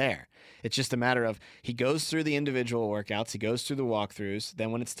because he's there. It's just a matter of he goes through the individual workouts. He goes through the walkthroughs.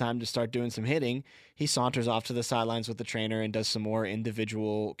 Then when it's time to start doing some hitting, he saunters off to the sidelines with the trainer and does some more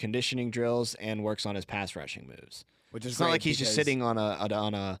individual conditioning drills and works on his pass rushing moves. Which is it's not like he's just sitting on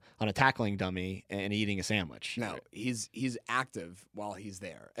a tackling dummy and eating a sandwich. No, he's active while he's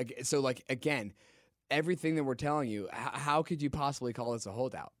there. So, like, again, everything that we're telling you, how could you possibly call this a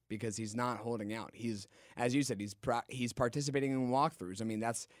holdout? Because he's not holding out. He's, as you said, he's participating in walkthroughs. I mean,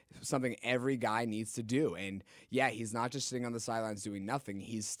 that's something every guy needs to do. And yeah, he's not just sitting on the sidelines doing nothing.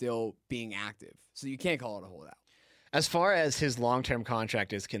 He's still being active. So you can't call it a holdout. As far as his long-term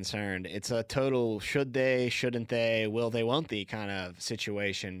contract is concerned, it's a total should they, shouldn't they, will they, won't they kind of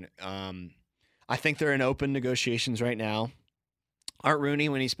situation. I think they're in open negotiations right now. Art Rooney,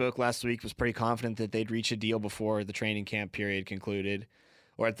 when he spoke last week, was pretty confident that they'd reach a deal before the training camp period concluded,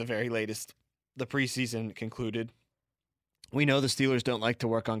 or at the very latest, the preseason concluded. We know the Steelers don't like to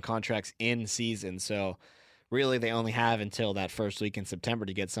work on contracts in season, so really they only have until that first week in September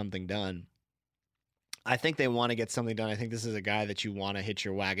to get something done. I think they want to get something done. I think this is a guy that you want to hitch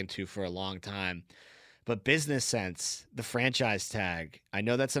your wagon to for a long time. But business sense, the franchise tag, I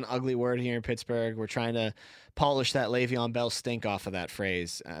know that's an ugly word here in Pittsburgh. We're trying to polish that Le'Veon Bell stink off of that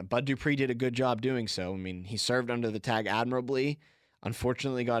phrase. Bud Dupree did a good job doing so. I mean, he served under the tag admirably.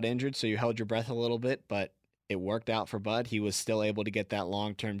 Unfortunately got injured, so you held your breath a little bit, but it worked out for Bud. He was still able to get that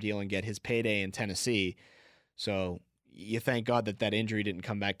long-term deal and get his payday in Tennessee. So you thank God that injury didn't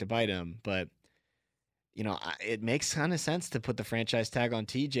come back to bite him. But it makes kind of sense to put the franchise tag on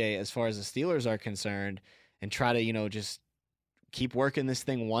TJ as far as the Steelers are concerned and try to, just keep working this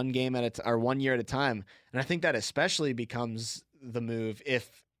thing one year at a time. And I think that especially becomes the move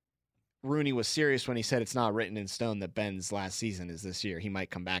if Rooney was serious when he said it's not written in stone that Ben's last season is this year. He might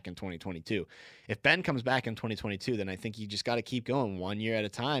come back in 2022. If Ben comes back in 2022, then I think you just got to keep going 1 year at a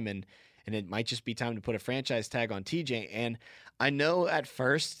time. And it might just be time to put a franchise tag on TJ. And I know at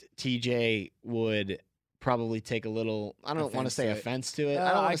first TJ would probably take a little, I don't want to say offense to it.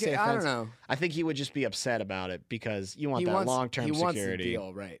 I don't want to say offense. I don't know. I think he would just be upset about it because you want that long-term security. He wants the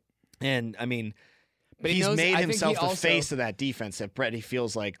deal, right. And, I mean, But he's made I think himself he the also, face of that defense. That Brett, he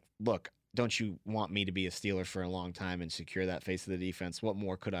feels like, look, don't you want me to be a Steeler for a long time and secure that face of the defense? What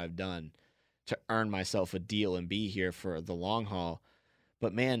more could I have done to earn myself a deal and be here for the long haul?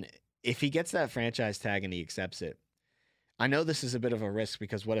 But man, if he gets that franchise tag and he accepts it, I know this is a bit of a risk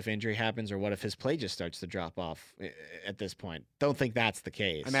because what if injury happens or what if his play just starts to drop off at this point? Don't think that's the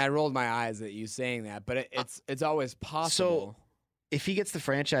case. I mean, I rolled my eyes at you saying that, but it's always possible. So if he gets the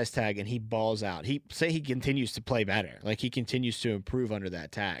franchise tag and he balls out, he continues to play better, like he continues to improve under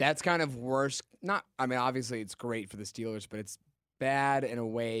that tag. That's kind of worse. I mean, obviously it's great for the Steelers, but it's bad in a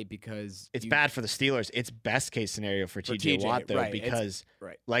way because it's bad for the Steelers. It's best case scenario for TJ Watt though, right, because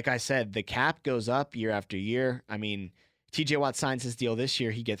right. like I said, the cap goes up year after year. I mean, TJ Watt signs his deal this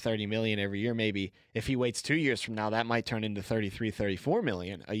year, he get $30 million every year maybe. If he waits 2 years from now, that might turn into $33, $34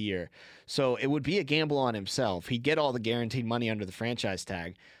 million a year. So it would be a gamble on himself. He'd get all the guaranteed money under the franchise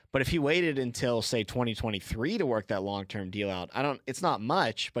tag. But if he waited until say 2023 to work that long-term deal out, it's not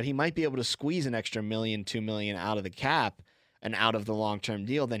much, but he might be able to squeeze an extra $1 million, $2 million out of the cap and out of the long-term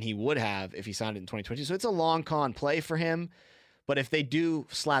deal than he would have if he signed it in 2022. So it's a long con play for him. But if they do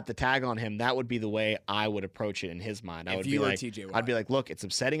slap the tag on him, that would be the way I would approach it in his mind. I would be like, I'd be like, look, it's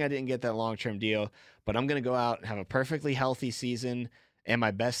upsetting I didn't get that long-term deal, but I'm going to go out and have a perfectly healthy season and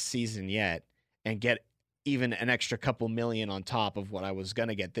my best season yet and get even an extra couple million on top of what I was going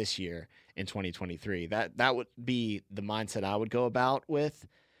to get this year in 2023. That would be the mindset I would go about with.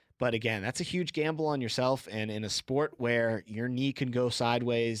 But again, that's a huge gamble on yourself. And in a sport where your knee can go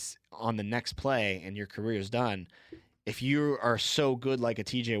sideways on the next play and your career is done, if you are so good like a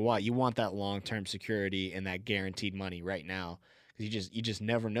TJ Watt, you want that long-term security and that guaranteed money right now. Because you just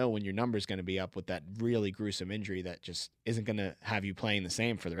never know when your number is going to be up with that really gruesome injury that just isn't going to have you playing the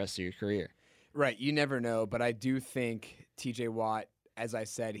same for the rest of your career. Right. You never know. But I do think TJ Watt, as I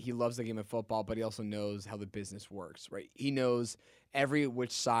said, he loves the game of football, but he also knows how the business works, right? He knows every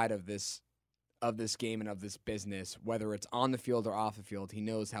which side of this game and of this business, whether it's on the field or off the field. He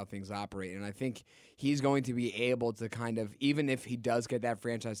knows how things operate. And I think he's going to be able to kind of, even if he does get that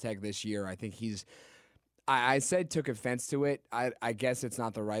franchise tag this year, I think I said took offense to it. I guess it's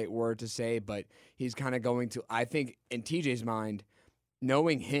not the right word to say, but he's kind of going to, I think in TJ's mind,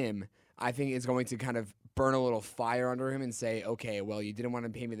 knowing him, I think it's going to kind of burn a little fire under him and say, okay, well, you didn't want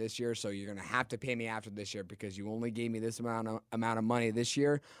to pay me this year, so you're going to have to pay me after this year because you only gave me this amount of money this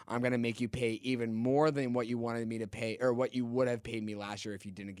year. I'm going to make you pay even more than what you wanted me to pay or what you would have paid me last year if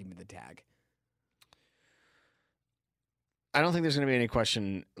you didn't give me the tag. I don't think there's going to be any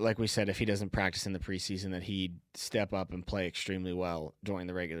question, like we said, if he doesn't practice in the preseason, that he'd step up and play extremely well during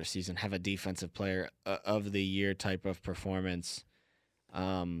the regular season, have a defensive player of the year type of performance.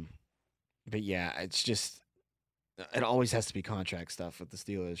 But yeah, it's just, it always has to be contract stuff with the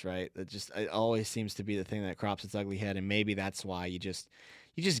Steelers, right? It always seems to be the thing that crops its ugly head, and maybe that's why you just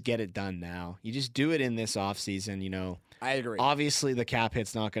get it done now. You just do it in this offseason, you know. I agree. Obviously, the cap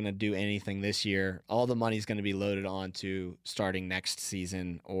hit's not going to do anything this year. All the money's going to be loaded onto starting next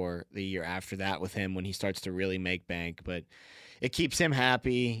season or the year after that with him when he starts to really make bank. But it keeps him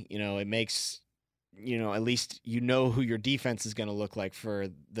happy. You know, it makes, you know, at least you know who your defense is going to look like for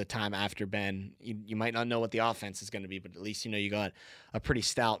the time after Ben. You might not know what the offense is going to be, but at least you know you got a pretty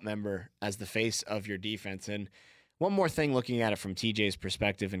stout member as the face of your defense. And one more thing, looking at it from TJ's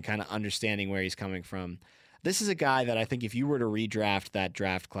perspective and kind of understanding where he's coming from. This is a guy that I think if you were to redraft that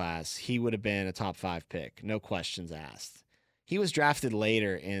draft class, he would have been a top 5 pick. No questions asked. He was drafted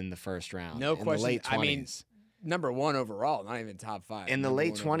later in the first round. No in questions. The late 20s. I mean, number 1 overall, not even top 5. In the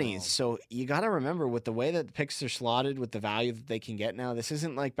late 20s. So you got to remember, with the way that the picks are slotted, with the value that they can get now, this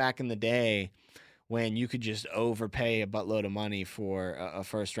isn't like back in the day when you could just overpay a buttload of money for a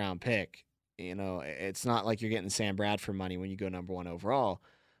first round pick. You know, it's not like you're getting Sam Bradford money when you go number 1 overall.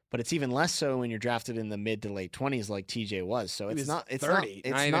 But it's even less so when you're drafted in the mid to late 20s like TJ was. So it's not 30.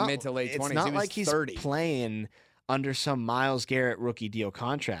 Not even mid to late 20s. It's not like he's 30. playing under some Myles Garrett rookie deal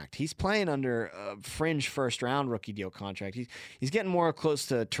contract. He's playing under a fringe first round rookie deal contract. He's getting more close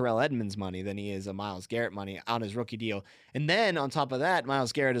to Terrell Edmonds money than he is a Myles Garrett money on his rookie deal. And then on top of that,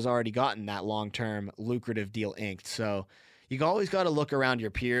 Myles Garrett has already gotten that long-term lucrative deal inked. So you always got to look around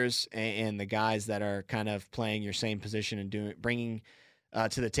your peers and the guys that are kind of playing your same position and bringing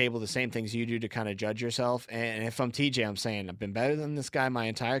to the table the same things you do to kind of judge yourself. And if I'm TJ, I'm saying I've been better than this guy my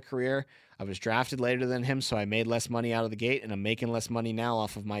entire career. I was drafted later than him, so I made less money out of the gate, and I'm making less money now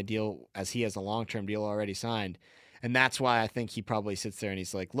off of my deal as he has a long-term deal already signed. And that's why I think he probably sits there and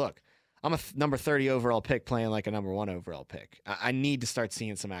he's like, look, I'm a number 30 overall pick playing like a number 1 overall pick. I need to start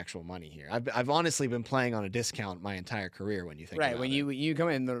seeing some actual money here. I've honestly been playing on a discount my entire career when you think about it. Right, when you come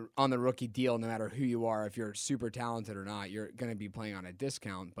in on the rookie deal, no matter who you are, if you're super talented or not, you're going to be playing on a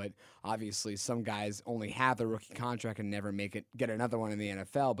discount. But obviously, some guys only have the rookie contract and never get another one in the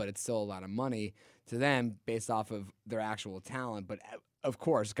NFL, but it's still a lot of money to them based off of their actual talent. But of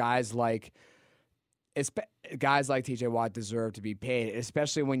course, guys like TJ Watt deserve to be paid,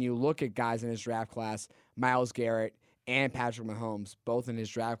 especially when you look at guys in his draft class, Myles Garrett and Patrick Mahomes, both in his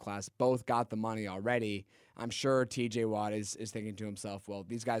draft class, both got the money already. I'm sure TJ Watt is thinking to himself, well,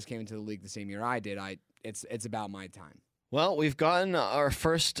 these guys came into the league the same year I did. It's about my time. Well, we've gotten our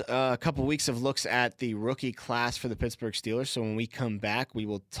first couple weeks of looks at the rookie class for the Pittsburgh Steelers. So when we come back, we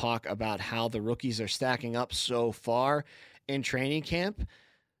will talk about how the rookies are stacking up so far in training camp.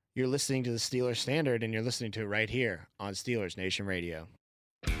 You're listening to the Steelers Standard, and you're listening to it right here on Steelers Nation Radio.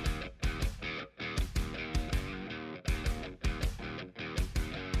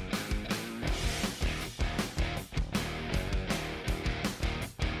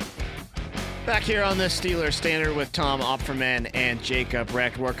 Back here on the Steelers Standard with Tom Opferman and Jacob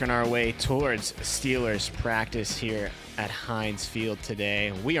Reck, working our way towards Steelers practice here at Heinz Field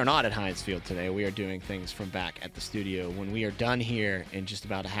today. We are not at Heinz Field today. We are doing things from back at the studio. When we are done here in just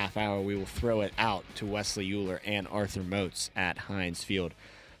about a half hour, we will throw it out to Wesley Euler and Arthur Moats at Heinz Field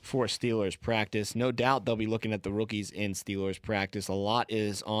for Steelers practice. No doubt they'll be looking at the rookies in Steelers practice. A lot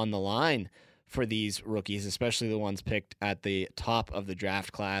is on the line for these rookies, especially the ones picked at the top of the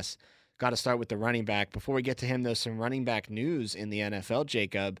draft class. Got to start with the running back. Before we get to him, though, some running back news in the NFL,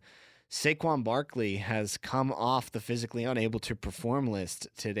 Jacob. Saquon Barkley has come off the physically unable to perform list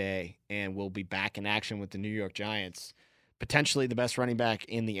today and will be back in action with the New York Giants. Potentially the best running back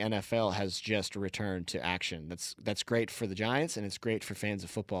in the NFL has just returned to action. That's great for the Giants, and it's great for fans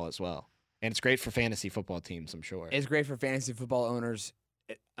of football as well. And it's great for fantasy football teams, I'm sure. It's great for fantasy football owners.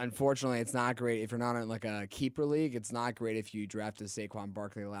 Unfortunately, it's not great if you're not in like a keeper league. It's not great if you drafted Saquon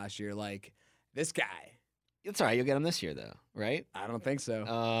Barkley last year like this guy. It's all right. You'll get him this year, though, right? I don't think so.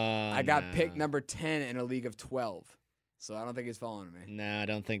 I got picked number 10 in a league of 12, so I don't think he's falling to me. No, I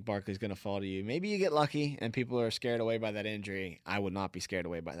don't think Barkley's going to fall to you. Maybe you get lucky and people are scared away by that injury. I would not be scared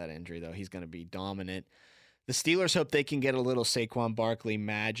away by that injury, though. He's going to be dominant. The Steelers hope they can get a little Saquon Barkley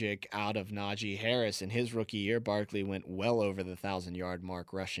magic out of Najee Harris. In his rookie year, Barkley went well over the 1,000-yard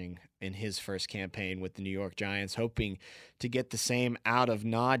mark rushing in his first campaign with the New York Giants, hoping to get the same out of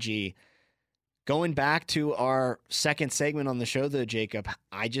Najee. Going back to our second segment on the show, though, Jacob,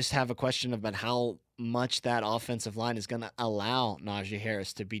 I just have a question about how much that offensive line is going to allow Najee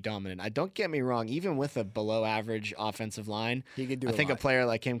Harris to be dominant. Don't get me wrong, even with a below-average offensive line, he could do I think a player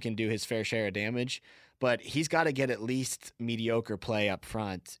like him can do his fair share of damage. But he's got to get at least mediocre play up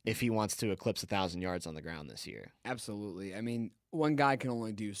front if he wants to eclipse 1,000 yards on the ground this year. Absolutely. I mean, one guy can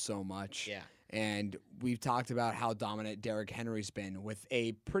only do so much. Yeah. And we've talked about how dominant Derrick Henry's been with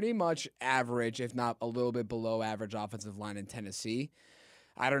a pretty much average, if not a little bit below average offensive line in Tennessee.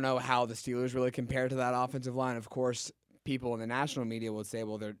 I don't know how the Steelers really compare to that offensive line. Of course, people in the national media would say,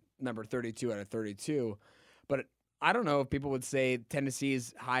 well, they're number 32 out of 32. But I don't know if people would say Tennessee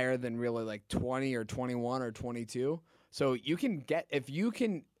is higher than really like 20 or 21 or 22. So if you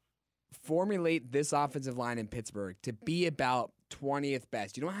can formulate this offensive line in Pittsburgh to be about 20th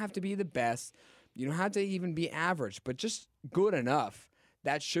best, you don't have to be the best. You don't have to even be average, but just good enough.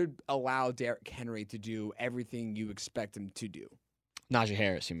 That should allow Derrick Henry to do everything you expect him to do. Najee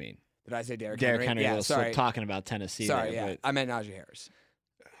Harris, you mean? Did I say Derrick Henry? Henry? Yeah, sorry. Talking about Tennessee. Sorry, yeah. I meant Najee Harris.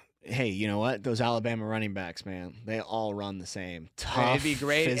 Hey, you know what? Those Alabama running backs, man, they all run the same. Tough, it'd be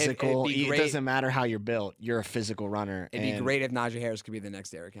great. physical. It'd be great. It doesn't matter how you're built. You're a physical runner. It'd be great if Najee Harris could be the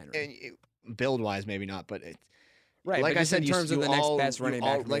next Derrick Henry. Build-wise, maybe not, but right. Like I said, in terms of the next best running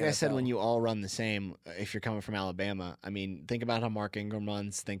back. Like I said, when you all run the same, if you're coming from Alabama, I mean, think about how Mark Ingram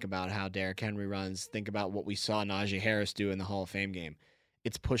runs. Think about how Derrick Henry runs. Think about what we saw Najee Harris do in the Hall of Fame game.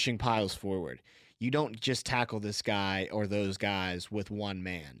 It's pushing piles forward. You don't just tackle this guy or those guys with one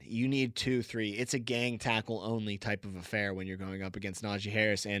man. You need 2, 3. It's a gang tackle only type of affair when you're going up against Najee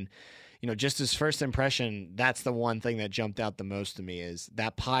Harris. And, just his first impression, that's the one thing that jumped out the most to me is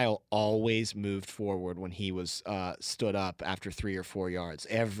that pile always moved forward when he was stood up after 3 or 4 yards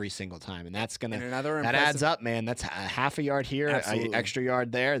every single time. And that's going to, that adds up, man. That's a half a yard here, an extra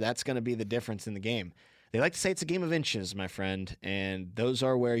yard there. That's going to be the difference in the game. they like to say it's a game of inches, my friend, and those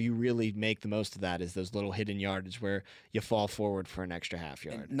are where you really make the most of that, is those little hidden yardage where you fall forward for an extra half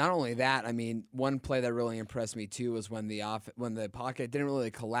yard. And not only that, I mean, one play that really impressed me too was when the pocket didn't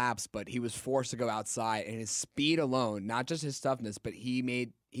really collapse, but he was forced to go outside, and his speed alone, not just his toughness, but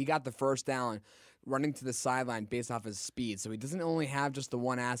he got the first down running to the sideline based off his speed. So he doesn't only have just the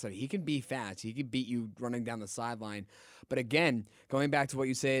one asset. He can be fast. He can beat you running down the sideline. But again, going back to what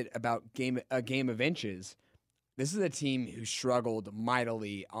you said about a game of inches, this is a team who struggled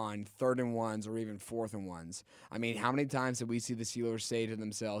mightily on 3rd and 1s or even 4th and 1s. I mean, how many times did we see the Steelers say to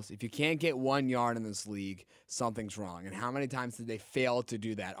themselves, if you can't get 1 yard in this league, something's wrong? And how many times did they fail to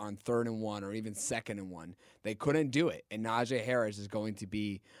do that on 3rd and 1 or even 2nd and 1? They couldn't do it. And Najee Harris is going to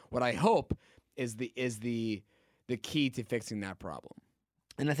be what I hope is the key to fixing that problem.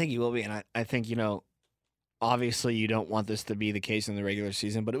 And I think he will be. And I think, obviously you don't want this to be the case in the regular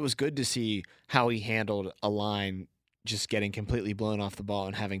season, but it was good to see how he handled a line just getting completely blown off the ball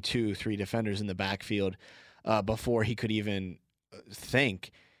and having 2-3 defenders in the backfield before he could even think.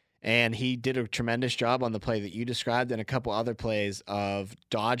 And he did a tremendous job on the play that you described and a couple other plays of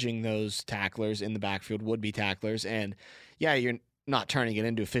dodging those tacklers in the backfield, would-be tacklers. And yeah, you're not turning it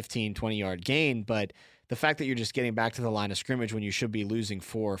into a 15, 20-yard gain, but the fact that you're just getting back to the line of scrimmage when you should be losing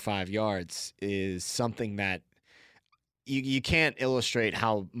 4 or 5 yards is something that you can't illustrate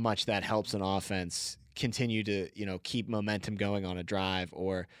how much that helps an offense continue to, keep momentum going on a drive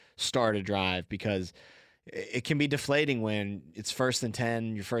or start a drive, because it can be deflating when it's 1st and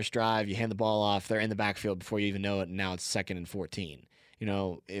 10, your first drive, you hand the ball off, they're in the backfield before you even know it, and now it's 2nd and 14.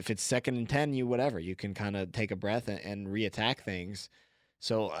 If it's 2nd and 10, you can kind of take a breath and reattack things.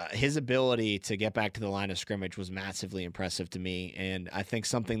 So his ability to get back to the line of scrimmage was massively impressive to me, and I think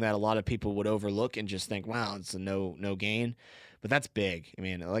something that a lot of people would overlook and just think, wow, it's a no gain, but that's big. I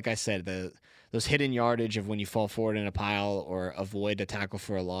mean, like I said, those hidden yardage of when you fall forward in a pile or avoid a tackle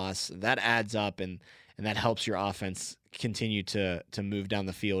for a loss, that adds up, and that helps your offense continue to move down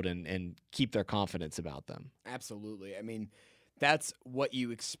the field and keep their confidence about them. Absolutely. I mean, that's what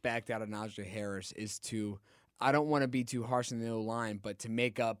you expect out of Najee Harris is to, I don't want to be too harsh on the O-line, but to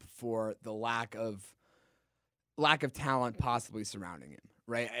make up for the lack of talent possibly surrounding him,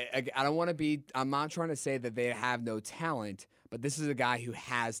 right? I don't want to be, I'm not trying to say that they have no talent, but this is a guy who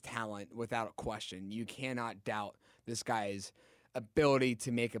has talent without a question. You cannot doubt this guy's ability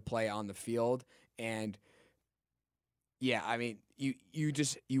to make a play on the field. And yeah, I mean,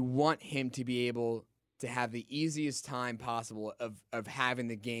 you want him to be able to have the easiest time possible of having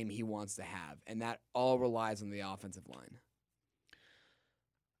the game he wants to have. And that all relies on the offensive line.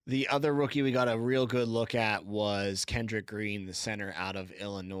 The other rookie we got a real good look at was Kendrick Green, the center out of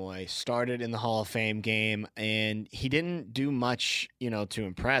Illinois. Started in the Hall of Fame game, and he didn't do much, to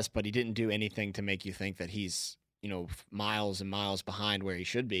impress, but he didn't do anything to make you think that he's, miles and miles behind where he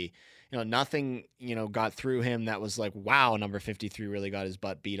should be. Nothing, got through him that was like, wow, number 53 really got his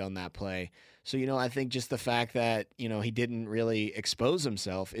butt beat on that play. So, I think just the fact that, he didn't really expose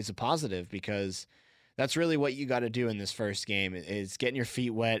himself is a positive, because that's really what you got to do in this first game is getting your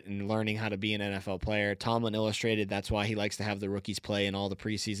feet wet and learning how to be an NFL player. Tomlin illustrated that's why he likes to have the rookies play in all the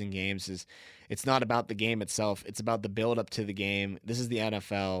preseason games. Is it's not about the game itself. It's about the build up to the game. This is the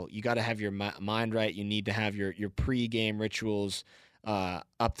NFL. You got to have your mind right. You need to have your pre-game rituals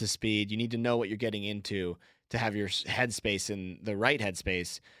up to speed. You need to know what you're getting into to have your headspace in the right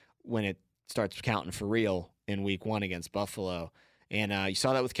headspace when it starts counting for real in week 1 against Buffalo. And you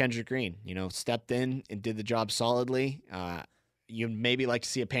saw that with Kendrick Green, stepped in and did the job solidly. You'd maybe like to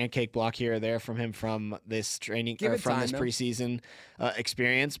see a pancake block here or there from him from this training or from this preseason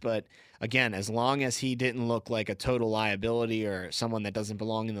experience. But again, as long as he didn't look like a total liability or someone that doesn't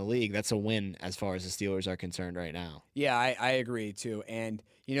belong in the league, that's a win as far as the Steelers are concerned right now. Yeah, I agree too. And,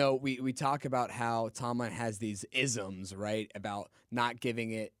 we talk about how Tomlin has these isms, right, about not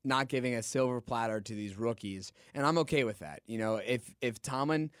giving a silver platter to these rookies. And I'm okay with that. If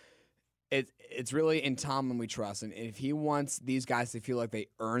Tomlin, it's really in Tomlin we trust. And if he wants these guys to feel like they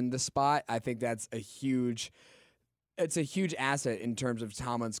earned the spot, I think that's a huge asset in terms of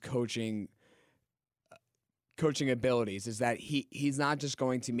Tomlin's coaching abilities, is that he's not just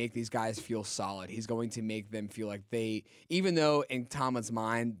going to make these guys feel solid. He's going to make them feel like even though in Tomlin's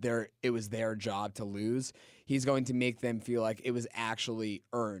mind it was their job to lose, he's going to make them feel like it was actually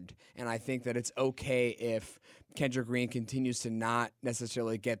earned. And I think that it's okay if Kendrick Green continues to not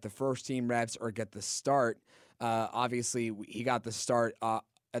necessarily get the first team reps or get the start. Obviously, he got the start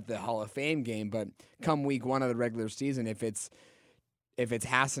at the Hall of Fame game, but come week 1 of the regular season, if it's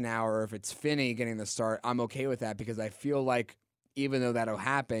Hassenauer or if it's Finney getting the start, I'm okay with that, because I feel like even though that'll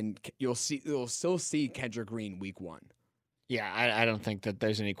happen, you'll still see Kendrick Green week 1. Yeah, I don't think that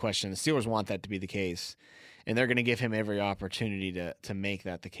there's any question. The Steelers want that to be the case, and they're going to give him every opportunity to make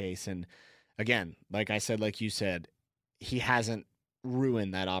that the case. And again, like I said, like you said, he hasn't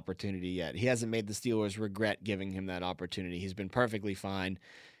ruined that opportunity yet. He hasn't made the Steelers regret giving him that opportunity. He's been perfectly fine.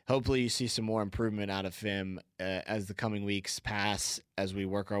 Hopefully you see some more improvement out of him as the coming weeks pass, as we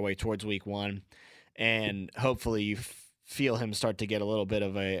work our way towards week 1. And hopefully you feel him start to get a little bit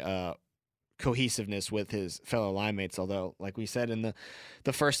of a cohesiveness with his fellow line mates. Although, like we said in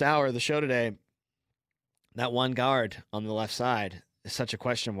the first hour of the show today, that one guard on the left side is such a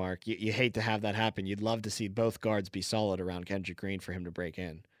question mark. You hate to have that happen. You'd love to see both guards be solid around Kendrick Green for him to break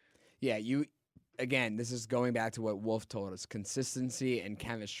in. Yeah, again, this is going back to what Wolf told us, consistency and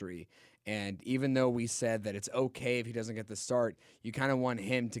chemistry. And even though we said that it's okay if he doesn't get the start, you kind of want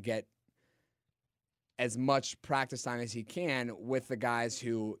him to get as much practice time as he can with the guys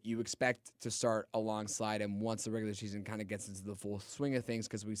who you expect to start alongside him once the regular season kind of gets into the full swing of things.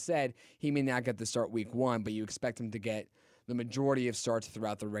 Because we said he may not get the start week 1, but you expect him to get the majority of starts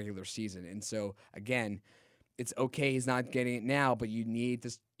throughout the regular season. And so, again, it's okay he's not getting it now, but you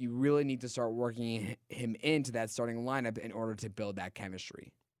really need to start working him into that starting lineup in order to build that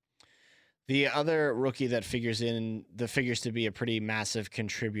chemistry. The other rookie that figures to be a pretty massive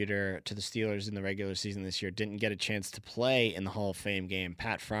contributor to the Steelers in the regular season this year didn't get a chance to play in the Hall of Fame game.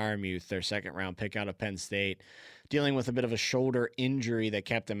 Pat Freiermuth, their second-round pick out of Penn State, dealing with a bit of a shoulder injury that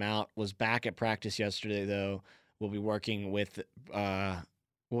kept him out, was back at practice yesterday, though. We'll be working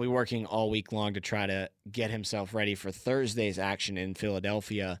all week long to try to get himself ready for Thursday's action in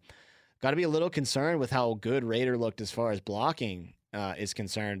Philadelphia. Got to be a little concerned with how good Rader looked as far as blocking is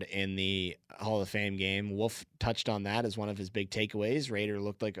concerned in the Hall of Fame game. Wolf touched on that as one of his big takeaways. Rader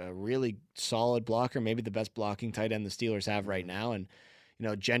looked like a really solid blocker, maybe the best blocking tight end the Steelers have right now. And,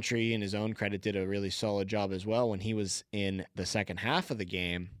 Gentry, in his own credit, did a really solid job as well when he was in the second half of the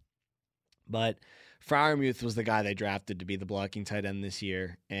game. But Freiermuth was the guy they drafted to be the blocking tight end this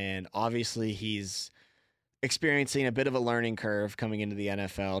year. And obviously he's experiencing a bit of a learning curve coming into the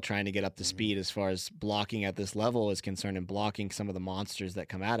NFL, trying to get up to speed as far as blocking at this level is concerned and blocking some of the monsters that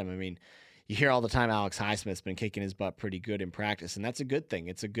come at him. I mean, you hear all the time Alex Highsmith's been kicking his butt pretty good in practice, and that's a good thing.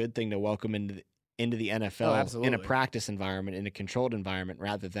 It's a good thing to welcome into the NFL in a practice environment, in a controlled environment,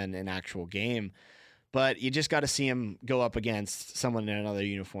 rather than an actual game. But you just got to see him go up against someone in another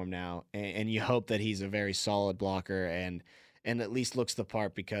uniform now, and you hope that he's a very solid blocker and at least looks the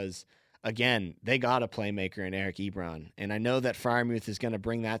part because, again, they got a playmaker in Eric Ebron. And I know that Freiermuth is going to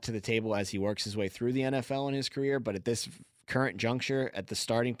bring that to the table as he works his way through the NFL in his career, but at this current juncture, at the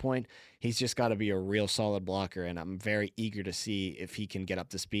starting point, he's just got to be a real solid blocker, and I'm very eager to see if he can get up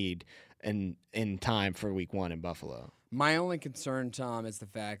to speed in time for week 1 in Buffalo. My only concern, Tom, is the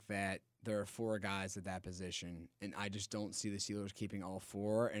fact that there are 4 guys at that position, and I just don't see the Steelers keeping all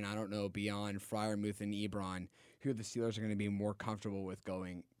 4, and I don't know beyond Freiermuth and Ebron who the Steelers are going to be more comfortable with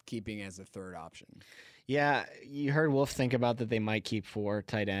keeping as a third option. Yeah, you heard Wolf think about that they might keep 4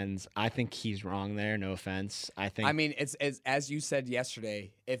 tight ends. I think he's wrong there, no offense. I mean, it's as you said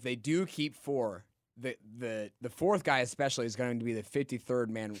yesterday, if they do keep 4, the fourth guy especially is going to be the 53rd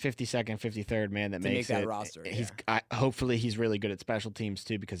man, 52nd, 53rd man that makes that roster. Hopefully he's really good at special teams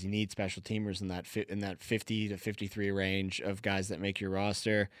too, because you need special teamers in that 50 to 53 range of guys that make your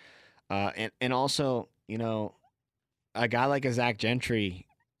roster. And also, a guy like a Zach Gentry,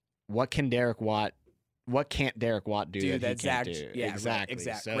 what can't Derek Watt do that he can't do? Yeah, exactly.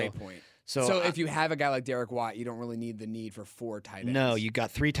 So, great point. So if you have a guy like Derek Watt, you don't really need the need for 4 tight ends. No, you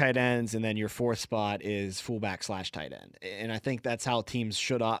got 3 tight ends, and then your 4th spot is fullback / tight end. And I think that's how teams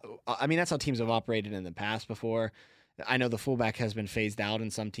that's how teams have operated in the past before. I know the fullback has been phased out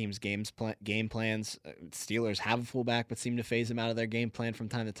in some teams' game plans. Steelers have a fullback, but seem to phase him out of their game plan from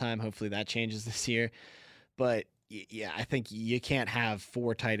time to time. Hopefully that changes this year. But yeah, I think you can't have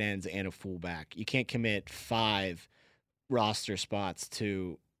 4 tight ends and a fullback. You can't commit 5 roster spots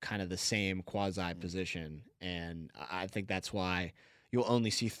to kind of the same quasi position, and I think that's why you'll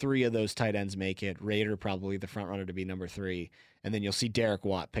only see 3 of those tight ends make it. Rader probably the front runner to be number 3, and then you'll see Derek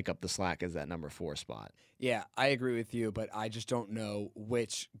Watt pick up the slack as that number 4 spot. Yeah, I agree with you, but I just don't know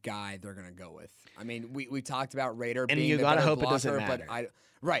which guy they're going to go with. I mean, we talked about Rader being the better blocker, hope it doesn't matter.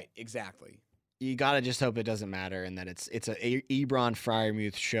 Right, exactly. You got to just hope it doesn't matter, and that it's a Ebron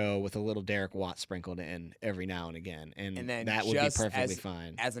Freiermuth show with a little Derek Watt sprinkled in every now and again, and then that would be perfectly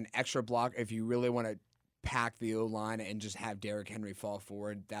fine. As an extra block, if you really want to pack the O-line and just have Derrick Henry fall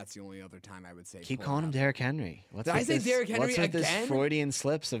forward. That's the only other time I would say. Keep pull calling him out. Derrick Henry. Did I say Derrick Henry what's with again? this Freudian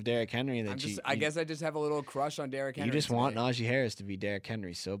slips of Derrick Henry that I guess I just have a little crush on Derrick Henry. You just today. want Najee Harris to be Derrick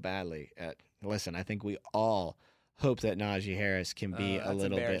Henry so badly. Listen, I think we all hope that Najee Harris can be a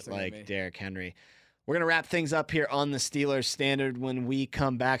little bit like Derrick Henry. We're going to wrap things up here on the Steelers Standard when we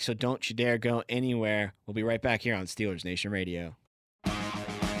come back, so don't you dare go anywhere. We'll be right back here on Steelers Nation Radio.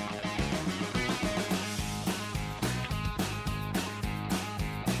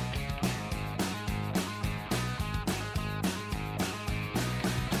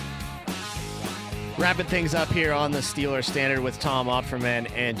 Wrapping things up here on the Steelers Standard with Tom Opferman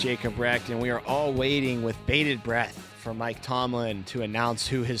and Jacob Recht, and we are all waiting with bated breath for Mike Tomlin to announce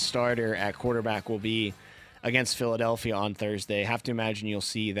who his starter at quarterback will be against Philadelphia on Thursday. Have to imagine you'll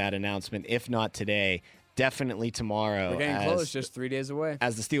see that announcement, if not today, definitely tomorrow. We're getting close, just 3 days away.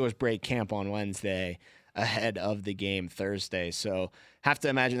 As the Steelers break camp on Wednesday ahead of the game Thursday. So have to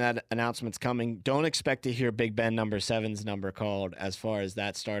imagine that announcement's coming. Don't expect to hear Big Ben number 7's number called as far as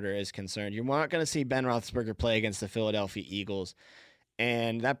that starter is concerned. You're not going to see Ben Roethlisberger play against the Philadelphia Eagles.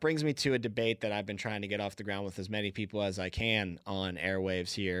 And that brings me to a debate that I've been trying to get off the ground with as many people as I can on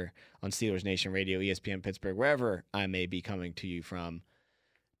airwaves here on Steelers Nation Radio, ESPN Pittsburgh, wherever I may be coming to you from.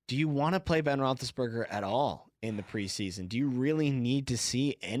 Do you want to play Ben Roethlisberger at all in the preseason? Do you really need to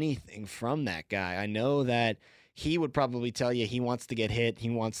see anything from that guy? I know that he would probably tell you he wants to get hit. He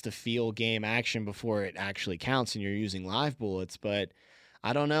wants to feel game action before it actually counts and you're using live bullets, but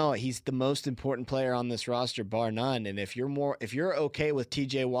I don't know. He's the most important player on this roster, bar none. And if you're okay with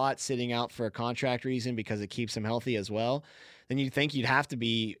TJ Watt sitting out for a contract reason because it keeps him healthy as well, then you'd think you'd have to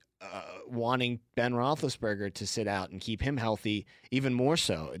be wanting Ben Roethlisberger to sit out and keep him healthy even more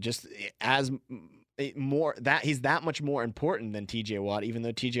so. Just as more that he's that much more important than TJ Watt, even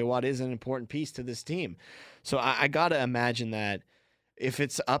though TJ Watt is an important piece to this team. So I got to imagine that if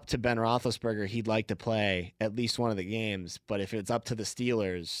it's up to Ben Roethlisberger, he'd like to play at least one of the games. But if it's up to the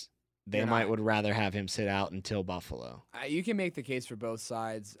Steelers, they would rather have him sit out until Buffalo. You can make the case for both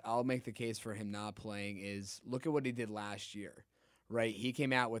sides. I'll make the case for him not playing is look at what he did last year, right? He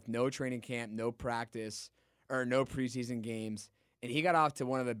came out with no training camp, no practice, or no preseason games, and he got off to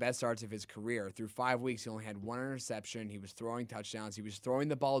one of the best starts of his career. Through 5 weeks, he only had one interception. He was throwing touchdowns. He was throwing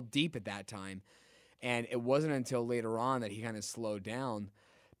the ball deep at that time. And it wasn't until later on that he kind of slowed down.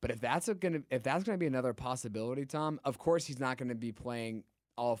 But if that's gonna be another possibility, Tom, of course he's not going to be playing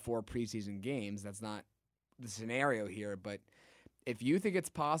all 4 preseason games. That's not the scenario here. But if you think it's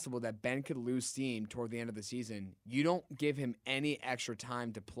possible that Ben could lose steam toward the end of the season, you don't give him any extra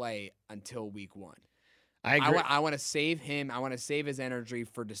time to play until week 1. I agree. I want to save him. I want to save his energy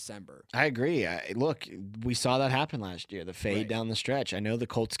for December. I agree. Look, we saw that happen last year, the fade down the stretch. I know the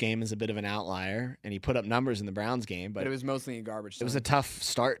Colts game is a bit of an outlier, and he put up numbers in the Browns game. But it was mostly in garbage time. It was a tough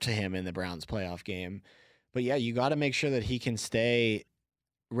start to him in the Browns playoff game. But, yeah, you got to make sure that he can stay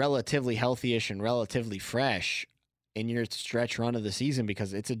relatively healthy-ish and relatively fresh in your stretch run of the season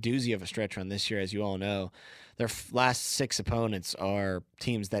because it's a doozy of a stretch run this year, as you all know. Their last 6 opponents are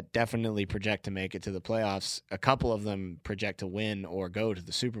teams that definitely project to make it to the playoffs. A couple of them project to win or go to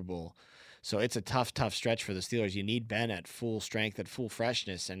the Super Bowl. So it's a tough stretch for the Steelers. You need Ben at full strength, at full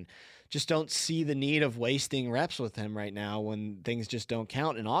freshness, and just don't see the need of wasting reps with him right now when things just don't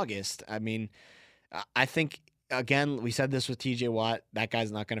count in August. I mean, I think, again, we said this with TJ Watt. That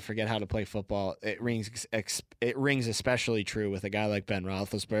guy's not going to forget how to play football. It rings especially true with a guy like Ben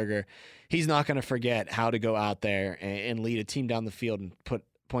Roethlisberger. He's not going to forget how to go out there and lead a team down the field and put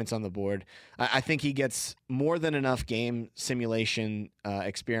points on the board. I think he gets more than enough game simulation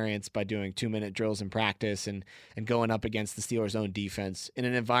experience by doing 2-minute drills in practice and going up against the Steelers' own defense in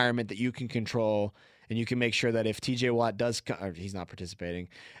an environment that you can control. And you can make sure that if TJ Watt does, or he's not participating,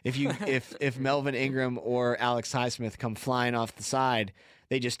 if Melvin Ingram or Alex Highsmith come flying off the side,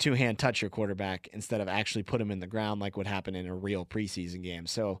 they just 2-hand touch your quarterback instead of actually put him in the ground like would happen in a real preseason game.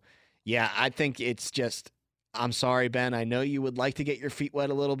 So, yeah, I think it's just, I'm sorry, Ben. I know you would like to get your feet wet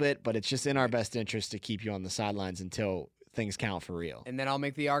a little bit, but it's just in our best interest to keep you on the sidelines until things count for real. And then I'll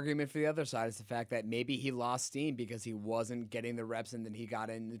make the argument for the other side is the fact that maybe he lost steam because he wasn't getting the reps and then he got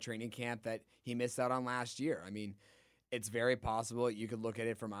in the training camp that he missed out on last year. I mean, it's very possible. You could look at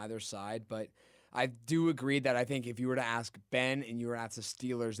it from either side, but I do agree that I think if you were to ask Ben and you were to ask the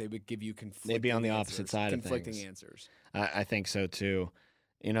Steelers, they would give you conflicting They'd be on the opposite side of things. Conflicting answers. I think so too.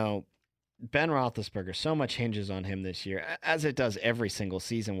 You know, Ben Roethlisberger, so much hinges on him this year, as it does every single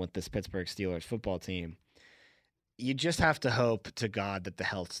season with this Pittsburgh Steelers football team. You just have to hope to God that the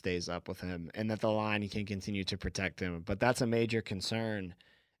health stays up with him and that the line can continue to protect him. But that's a major concern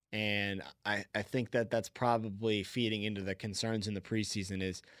And I think that that's probably feeding into the concerns in the preseason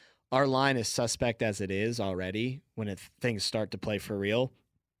is our line is suspect as it is already when things start to play for real.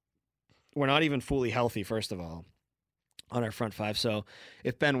 We're not even fully healthy, first of all, on our front five. So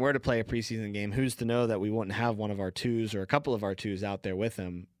if Ben were to play a preseason game, who's to know that we wouldn't have one of our twos or a couple of our twos out there with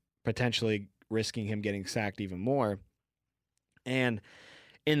him, potentially risking him getting sacked even more. And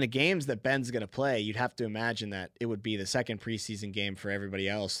in the games that Ben's going to play, you'd have to imagine that it would be the second preseason game for everybody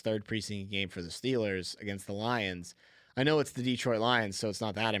else, third preseason game for the Steelers against the Lions. I know it's the Detroit Lions, so it's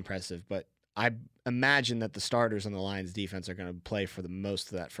not that impressive, but I imagine that the starters on the Lions defense are going to play for the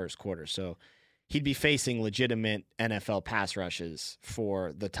most of that first quarter. So he'd be facing legitimate NFL pass rushes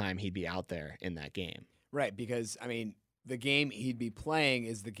for the time he'd be out there in that game. Right, because, I mean, the game he'd be playing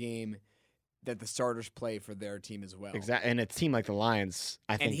is the game that the starters play for their team as well. Exactly, and a team like the Lions,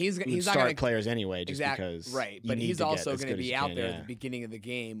 I think, he's would not start gonna, players anyway, just because. Right, but he's also going to be out there at the beginning of the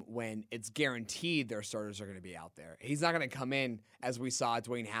game when it's guaranteed their starters are going to be out there. He's not going to come in as we saw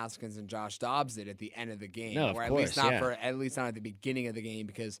Dwayne Haskins and Josh Dobbs did at the end of the game, no, or at least not at the beginning of the game,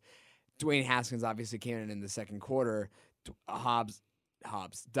 because Dwayne Haskins obviously came in the second quarter. Dobbs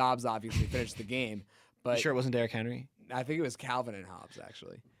obviously finished the game, but you sure it wasn't Derrick Henry? I think it was Calvin and Hobbs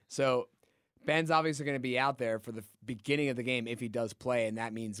actually. So Ben's obviously going to be out there for the beginning of the game if he does play, and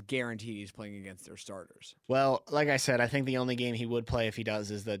that means guaranteed he's playing against their starters. Well, like I said, I think the only game he would play if he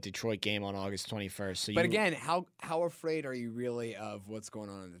does is the Detroit game on August 21st. So but again, how afraid are you really of what's going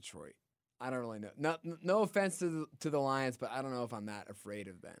on in Detroit? I don't really know. No offense to the Lions, but I don't know if I'm that afraid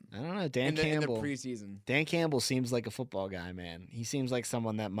of them. I don't know. Dan Campbell. In the preseason. Dan Campbell seems like a football guy, man. He seems like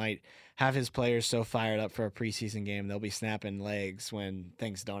someone that might have his players so fired up for a preseason game they'll be snapping legs when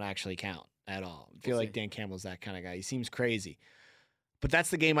things don't actually count at all. I feel like Dan Campbell's that kind of guy. He seems crazy. But that's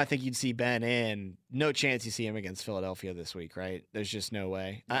the game I think you'd see Ben in. No chance you see him against Philadelphia this week, right? There's just no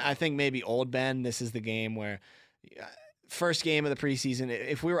way. I think maybe old Ben, this is the game where first game of the preseason,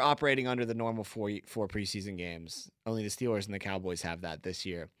 if we were operating under the normal four preseason games, only the Steelers and the Cowboys have that this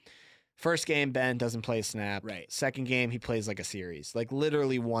year. First game, Ben doesn't play a snap. Right. Second game, he plays like a series, like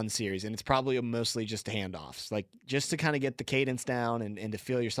literally one series. And it's probably mostly just handoffs, like just to kind of get the cadence down and to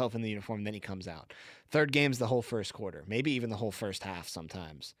feel yourself in the uniform. And then he comes out. Third game's the whole first quarter, maybe even the whole first half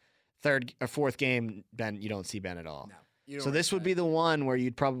sometimes. Third or fourth game, Ben, you don't see Ben at all. No, so this would be the one where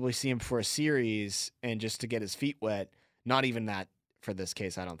you'd probably see him for a series and just to get his feet wet. Not even that for this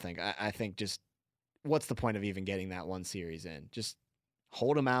case, I don't think. I think just what's the point of even getting that one series in? Just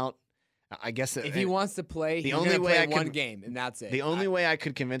hold him out. I guess if he wants to play, the only way one game, and that's it. The only way I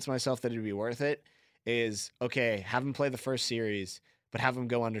could convince myself that it'd be worth it is, okay, have him play the first series, but have him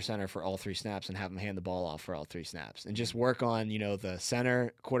go under center for all three snaps and have him hand the ball off for all three snaps and just work on, the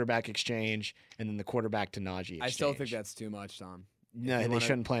center quarterback exchange and then the quarterback to Najee exchange. I still think that's too much, Tom. No, they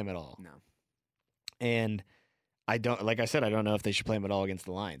shouldn't play him at all. No. And I don't know if they should play him at all against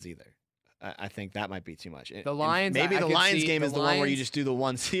the Lions either. I think that might be too much. The Lions, maybe the Lions game is the one where you just do the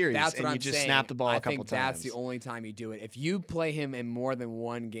one series and you just snap the ball a couple times. That's the only time you do it. If you play him in more than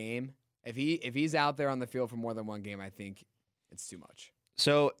one game, if he's out there on the field for more than one game, I think it's too much.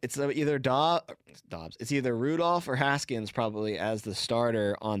 So it's either Dobbs, it's either Rudolph or Haskins probably as the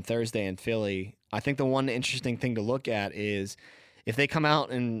starter on Thursday in Philly. I think the one interesting thing to look at is if they come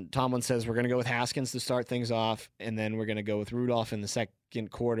out and Tomlin says we're going to go with Haskins to start things off, and then we're going to go with Rudolph in the second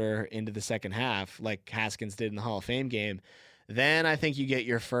quarter into the second half, like Haskins did in the Hall of Fame game, then I think you get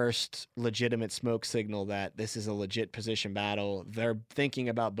your first legitimate smoke signal that this is a legit position battle. They're thinking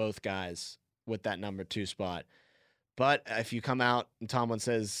about both guys with that number 2 spot. But if you come out and Tomlin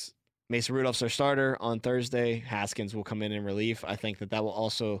says Mason Rudolph's our starter on Thursday, Haskins will come in relief, I think that will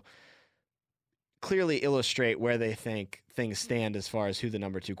also clearly illustrate where they think things stand as far as who the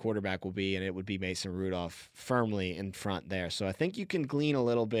number 2 quarterback will be, and it would be Mason Rudolph firmly in front there. So I think you can glean a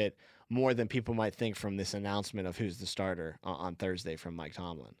little bit more than people might think from this announcement of who's the starter on Thursday from Mike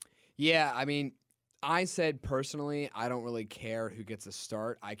Tomlin. Yeah, I mean, I said personally, I don't really care who gets a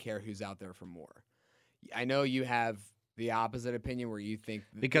start. I care who's out there for more. I know you have the opposite opinion where you think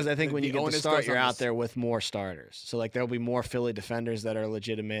because I think when you get the start, you're out there with more starters. So like there'll be more Philly defenders that are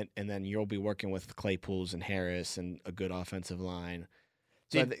legitimate, and then you'll be working with Claypools and Harris and a good offensive line.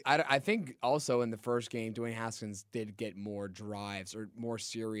 So I think also in the first game, Dwayne Haskins did get more drives or more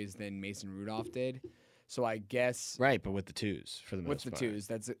series than Mason Rudolph did. So I guess right, but with the twos for the most part. With the twos,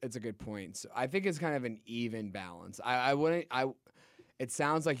 that's a good point. So I think it's kind of an even balance. It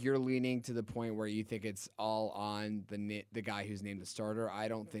sounds like you're leaning to the point where you think it's all on the guy who's named the starter. I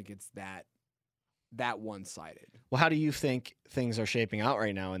don't think it's that one-sided. Well, how do you think things are shaping out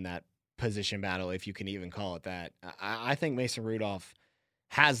right now in that position battle, if you can even call it that? I think Mason Rudolph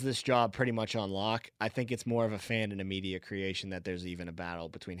has this job pretty much on lock. I think it's more of a fan and a media creation that there's even a battle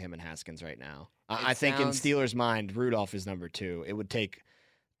between him and Haskins right now. I think in Steelers' mind, Rudolph is number 2. It would take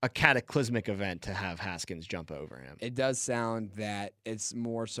a cataclysmic event to have Haskins jump over him. It does sound that it's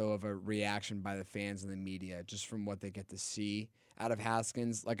more so of a reaction by the fans and the media, just from what they get to see out of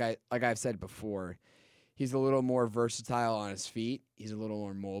Haskins. Like I've said before, he's a little more versatile on his feet. He's a little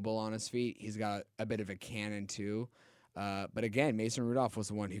more mobile on his feet. He's got a bit of a cannon too. But again, Mason Rudolph was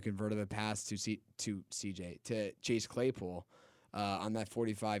the one who converted the pass to Chase Claypool on that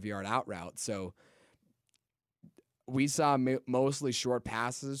 45-yard out route. So we saw mostly short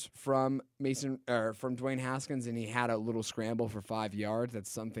passes from Dwayne Haskins, and he had a little scramble for 5 yards.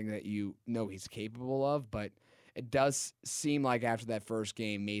 That's something that he's capable of, but it does seem like after that first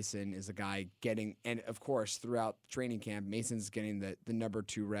game, Mason is a guy getting, and of course throughout training camp, Mason's getting the number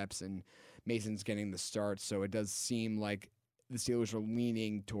 2 reps and Mason's getting the start. So it does seem like the Steelers are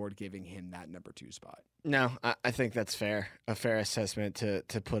leaning toward giving him that number 2 spot. No, I think that's fair. A fair assessment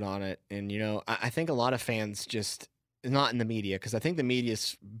to put on it. And, I think a lot of fans just, not in the media, because I think the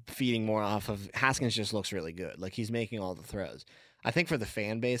media's feeding more off of Haskins just looks really good. Like, he's making all the throws. I think for the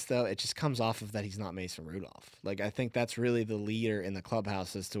fan base, though, it just comes off of that he's not Mason Rudolph. Like, I think that's really the leader in the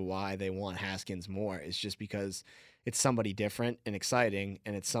clubhouse as to why they want Haskins more. Is just because it's somebody different and exciting,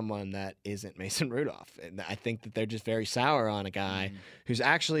 and it's someone that isn't Mason Rudolph. And I think that they're just very sour on a guy who's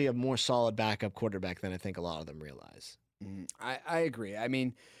actually a more solid backup quarterback than I think a lot of them realize. I agree. I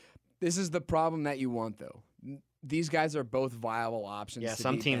mean, this is the problem that you want, though. These guys are both viable options. Yeah,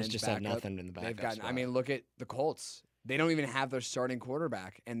 some teams just have nothing in the backup spot. I mean, look at the Colts. They don't even have their starting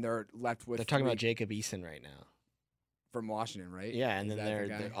quarterback, and they're left with. They're talking about Jacob Eason right now from Washington, right? Yeah, and then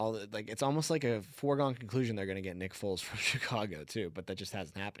they're all like, it's almost like a foregone conclusion they're going to get Nick Foles from Chicago too, but that just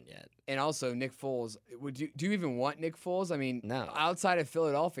hasn't happened yet. And also, Nick Foles. Do you even want Nick Foles? I mean, no. Outside of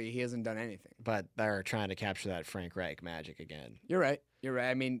Philadelphia, he hasn't done anything. But they're trying to capture that Frank Reich magic again. You're right.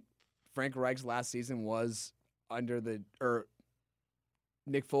 I mean, Frank Reich's last season was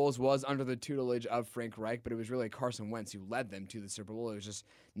Nick Foles was under the tutelage of Frank Reich, but it was really Carson Wentz who led them to the Super Bowl. It was just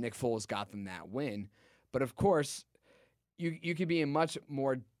Nick Foles got them that win. But of course, you could be in much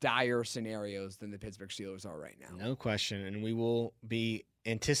more dire scenarios than the Pittsburgh Steelers are right now. No question. And we will be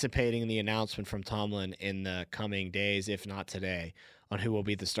anticipating the announcement from Tomlin in the coming days, if not today, on who will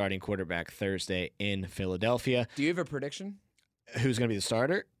be the starting quarterback Thursday in Philadelphia. Do you have a prediction? Who's going to be the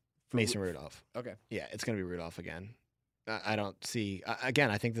starter? Mason Rudolph. Okay. Yeah, it's going to be Rudolph again. I don't see.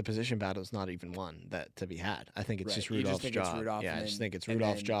 Again, I think the position battle is not even one that to be had. I think it's just Rudolph's job. I just think it's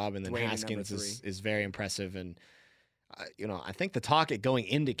Rudolph's job, and then Haskins is very impressive. And I think the talk going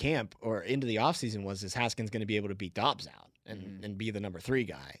into camp or into the offseason is Haskins going to be able to beat Dobbs out and be the number 3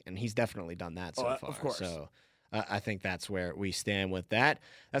 guy, and he's definitely done that so far. Of course. So I think that's where we stand with that.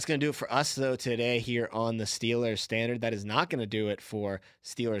 That's going to do it for us, though, today here on the Steelers Standard. That is not going to do it for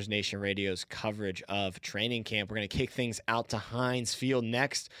Steelers Nation Radio's coverage of training camp. We're going to kick things out to Heinz Field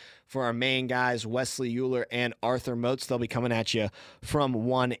next for our main guys, Wesley Euler and Arthur Moats. They'll be coming at you from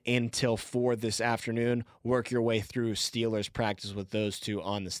 1 until 4 this afternoon. Work your way through Steelers practice with those two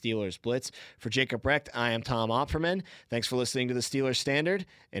on the Steelers Blitz. For Jacob Recht, I am Tom Opperman. Thanks for listening to the Steelers Standard,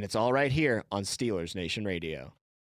 and it's all right here on Steelers Nation Radio.